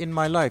never in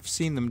my life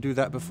seen them do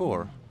that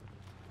before.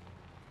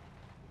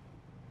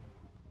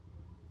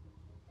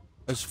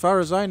 As far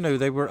as I know,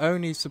 they were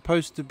only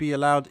supposed to be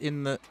allowed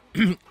in the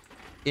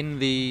in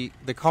the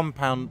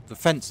compound, the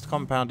fenced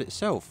compound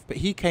itself. But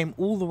he came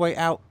all the way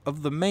out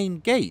of the main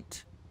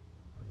gate.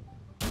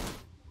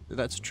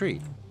 That's a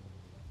tree.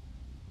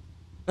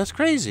 That's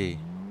crazy.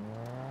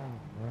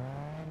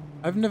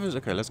 I've never...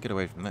 Okay, let's get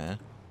away from there.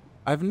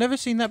 I've never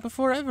seen that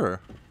before,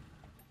 ever.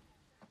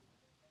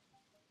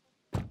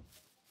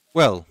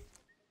 Well,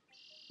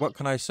 what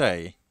can I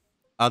say?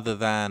 Other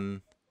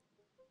than...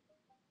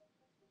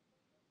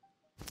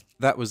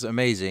 That was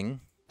amazing.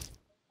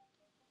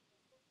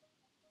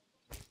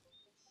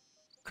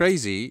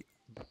 Crazy,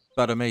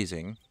 but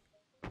amazing.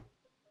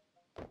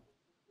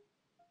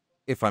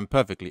 If I'm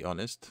perfectly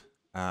honest.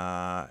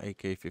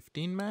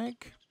 AK-15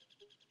 mag.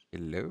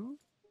 Hello?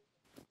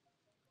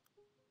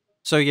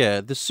 So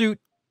yeah, the suit,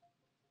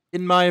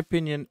 in my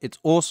opinion, it's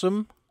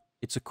awesome.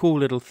 It's a cool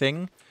little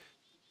thing.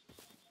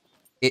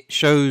 It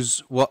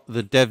shows what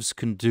the devs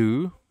can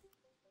do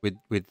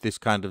with this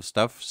kind of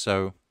stuff.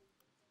 So,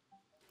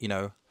 you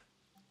know,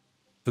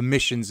 the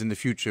missions in the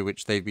future,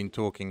 which they've been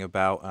talking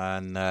about,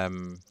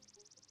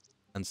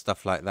 and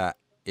stuff like that,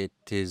 it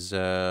is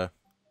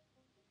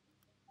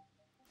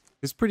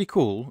it's pretty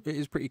cool. It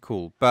is pretty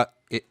cool, but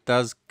it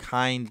does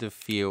kind of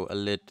feel a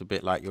little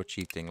bit like you're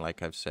cheating,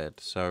 like I've said.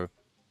 So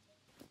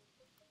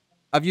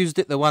I've used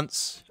it the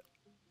once.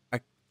 I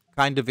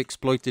kind of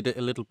exploited it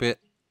a little bit,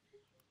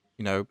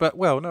 you know. But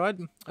well, no,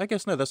 I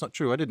guess no, that's not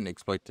true. I didn't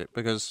exploit it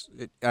because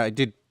I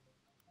did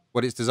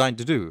what it's designed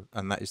to do,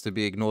 and that is to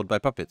be ignored by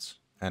puppets.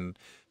 And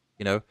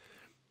you know,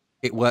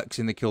 it works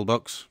in the kill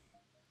box.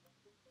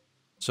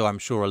 So I'm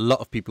sure a lot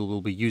of people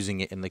will be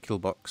using it in the kill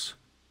box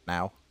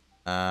now.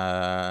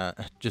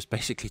 Just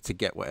basically to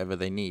get whatever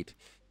they need.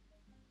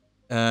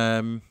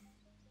 And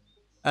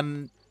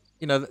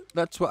you know,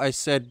 that's what I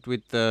said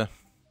with the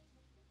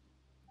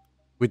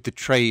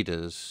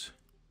traders.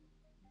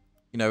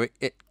 You know,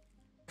 it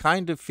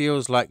kind of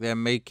feels like they're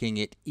making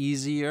it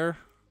easier,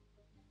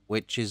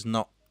 which is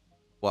not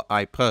what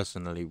I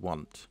personally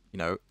want. You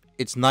know,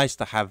 it's nice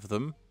to have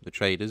them, the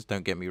traders,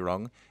 don't get me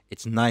wrong.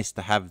 It's nice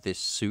to have this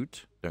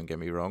suit, don't get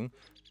me wrong,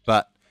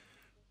 but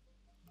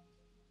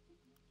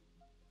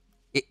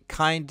it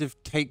kind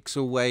of takes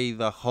away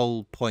the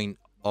whole point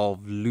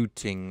of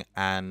looting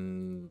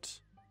and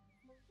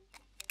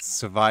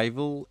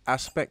survival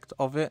aspect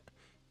of it.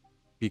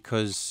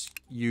 because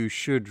you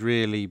should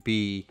really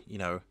be, you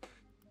know,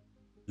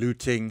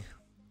 looting,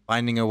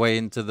 finding a way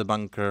into the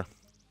bunker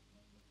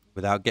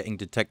without getting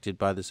detected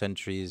by the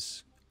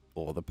sentries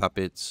or the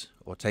puppets,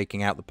 or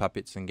taking out the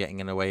puppets and getting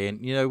in a way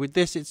in. You know, with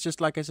this, it's just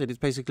like I said, it's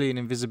basically an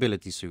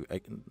invisibility suit,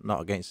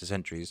 not against the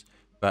sentries.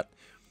 But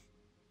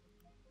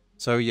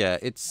so yeah,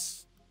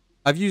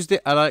 I've used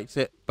it, I liked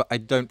it, but I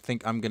don't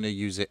think I'm gonna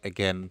use it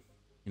again.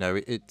 You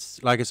know,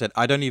 it's like I said,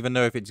 I don't even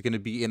know if it's gonna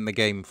be in the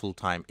game full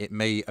time. It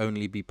may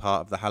only be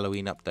part of the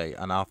Halloween update,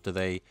 and after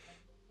they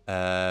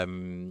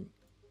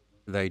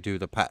do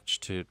the patch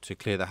to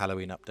clear the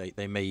Halloween update,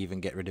 they may even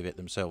get rid of it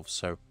themselves.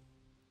 So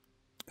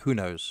who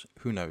knows?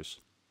 Who knows?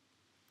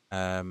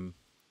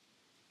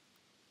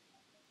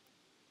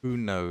 Who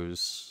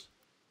knows?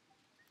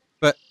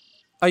 But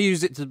I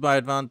used it to my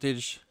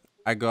advantage.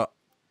 I got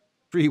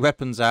 3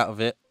 weapons out of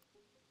it,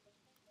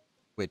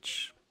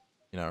 which,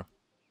 you know,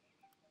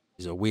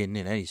 is a win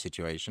in any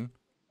situation.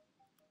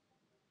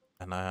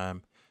 And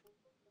I'm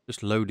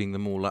just loading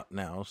them all up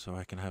now so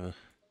I can have a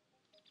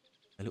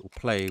little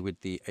play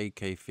with the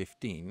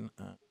AK-15.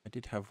 I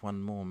did have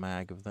one more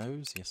mag of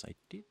those. Yes, I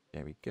did.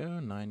 There we go,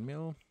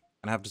 9mm.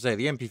 And I have to say,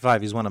 the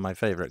MP5 is one of my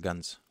favorite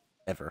guns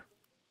ever.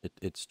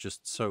 It's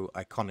just so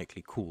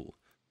iconically cool,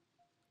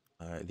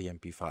 the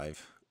MP5,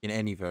 in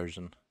any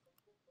version.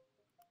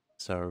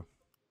 So,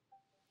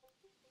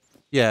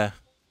 yeah.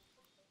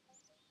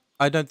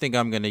 I don't think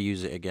I'm going to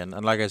use it again.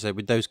 And like I said,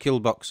 with those kill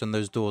box and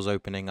those doors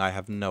opening, I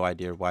have no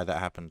idea why that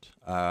happened.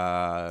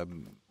 No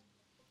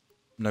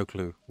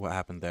clue what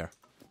happened there.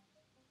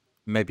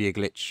 Maybe a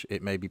glitch.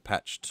 It may be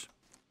patched.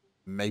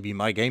 Maybe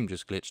my game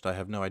just glitched. I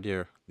have no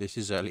idea. This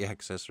is early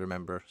access,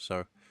 remember.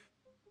 So,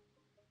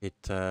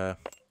 there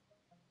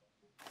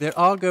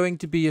are going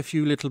to be a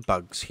few little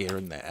bugs here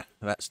and there.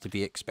 That's to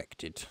be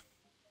expected.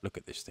 Look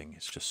at this thing.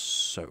 It's just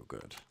so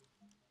good.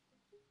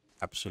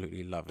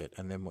 Absolutely love it.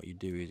 And then what you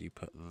do is you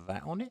put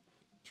that on it.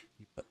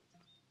 You put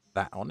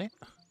that on it.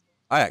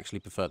 I actually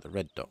prefer the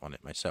red dot on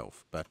it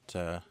myself, but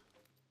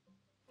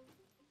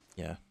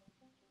yeah.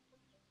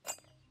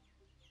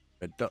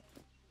 Red dot.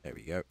 There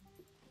we go.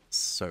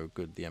 So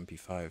good, the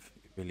MP5.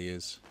 It really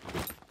is.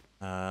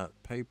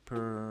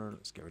 Paper.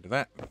 Let's get rid of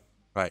that.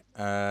 Right.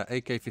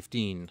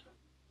 AK-15.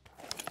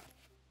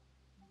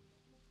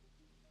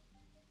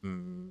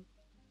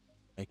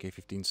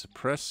 AK-15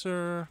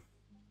 suppressor.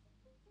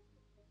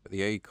 Put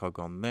the ACOG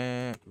on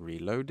there.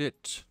 Reload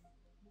it.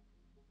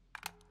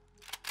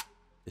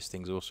 This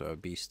thing's also a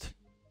beast.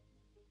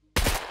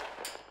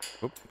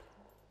 Oop.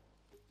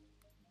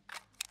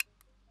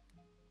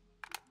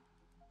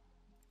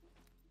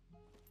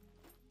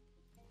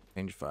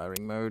 Change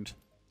firing mode.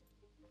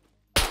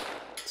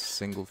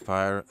 Single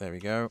fire. There we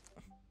go.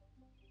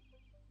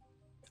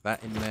 Get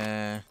that in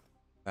there.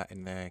 That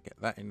in there. Get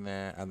that in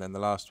there. And then the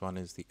last one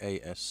is the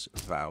AS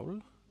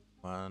Vowel.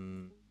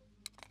 One.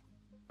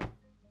 Did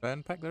I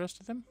unpack the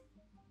rest of them?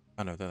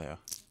 Oh no, there they are.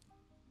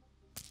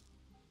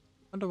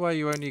 Wonder why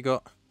you only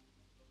got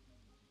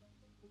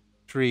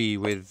 3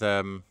 with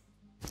the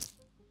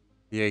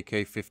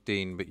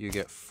AK-15, but you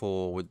get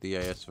 4 with the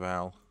AS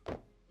Vowel.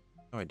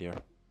 No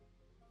idea.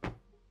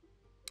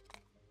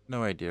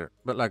 No idea.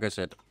 But like I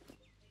said,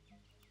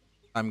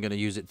 I'm going to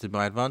use it to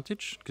my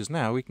advantage, because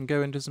now we can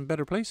go into some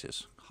better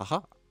places.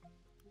 Haha.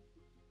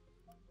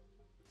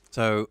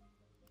 So,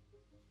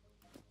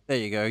 there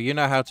you go. You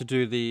know how to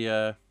do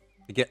the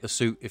get the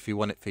suit if you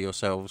want it for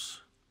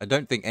yourselves. I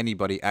don't think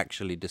anybody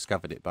actually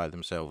discovered it by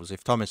themselves.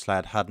 If Thomas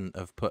Ladd hadn't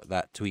have put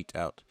that tweet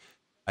out,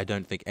 I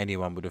don't think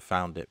anyone would have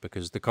found it,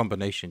 because the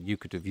combination you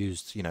could have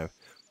used, you know.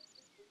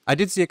 I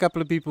did see a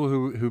couple of people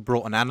who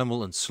brought an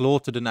animal and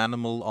slaughtered an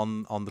animal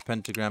on the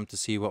pentagram to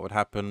see what would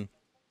happen.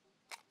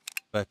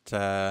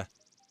 But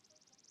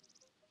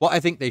what I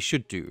think they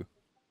should do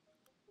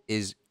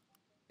is,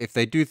 if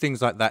they do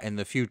things like that in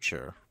the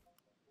future,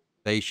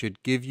 they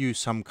should give you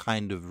some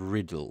kind of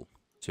riddle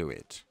to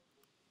it.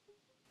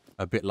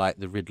 A bit like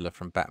the Riddler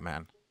from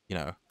Batman, you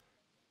know.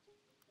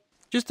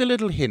 Just a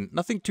little hint,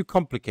 nothing too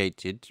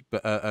complicated,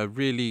 but a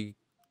really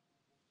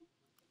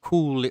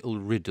cool little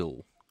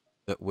riddle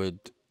that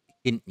would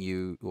hint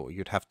you, or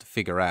you'd have to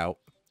figure out.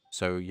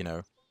 So, you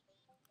know,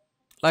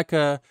 like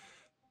a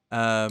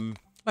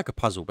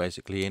puzzle,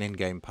 basically, an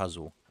in-game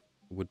puzzle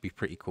would be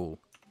pretty cool.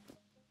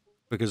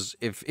 Because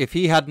if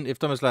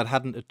Thomas Ladd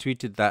hadn't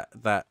tweeted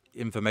that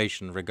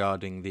information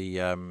regarding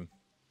the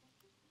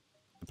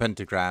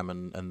pentagram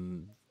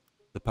and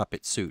the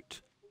puppet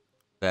suit,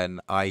 then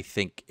I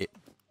think it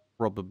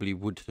probably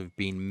would have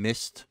been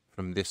missed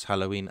from this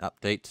Halloween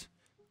update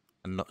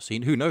and not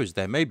seen. Who knows?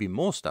 There may be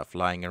more stuff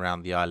lying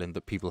around the island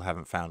that people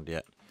haven't found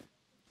yet.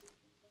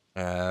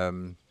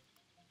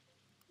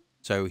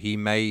 So he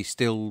may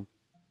still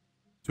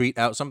tweet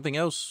out something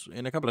else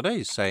in a couple of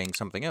days saying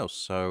something else.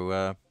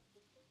 So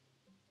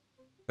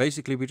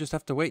basically, we just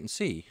have to wait and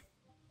see.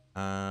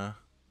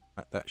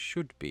 That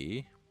should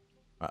be...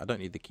 I don't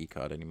need the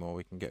keycard anymore.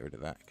 We can get rid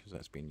of that because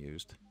that's been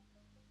used.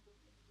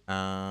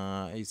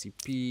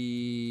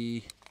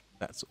 ACP...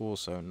 That's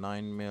also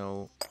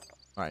 9mm.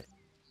 Right.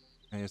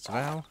 Here's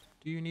Val.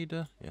 Do you need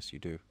a... Yes, you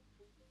do.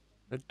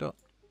 Red dot.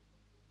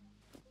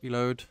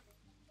 Reload.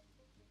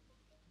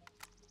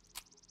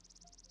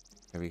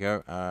 There we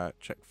go.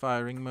 Check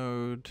firing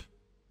mode.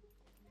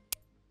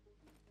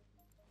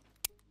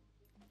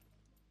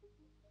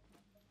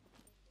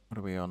 What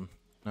are we on?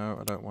 No,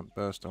 I don't want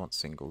burst. I want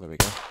single. There we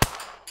go.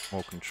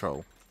 More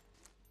control.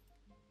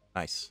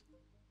 Nice.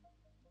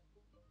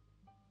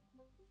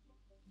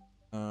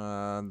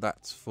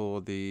 That's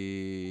for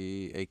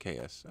the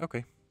AKS.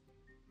 Okay.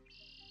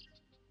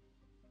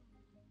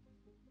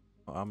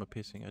 Oh, armor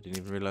piercing. I didn't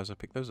even realize I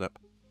picked those up.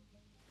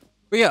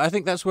 But yeah, I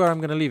think that's where I'm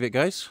going to leave it,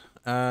 guys.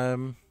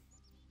 So,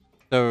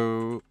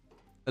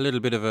 a little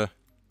bit of a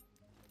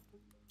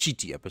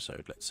cheaty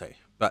episode, let's say.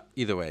 But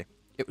either way,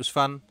 it was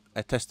fun.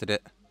 I tested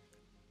it.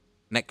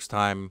 Next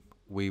time,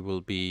 we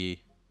will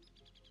be,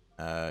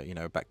 you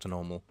know, back to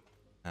normal.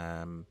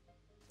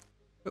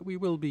 But we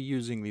will be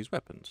using these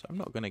weapons. I'm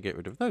not going to get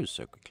rid of those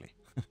so quickly.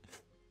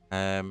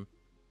 So,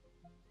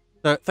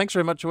 thanks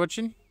very much for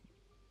watching.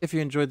 If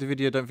you enjoyed the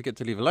video, don't forget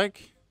to leave a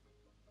like.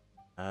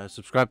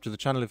 Subscribe to the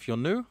channel if you're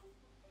new.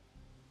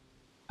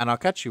 And I'll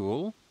catch you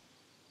all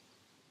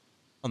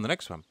on the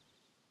next one.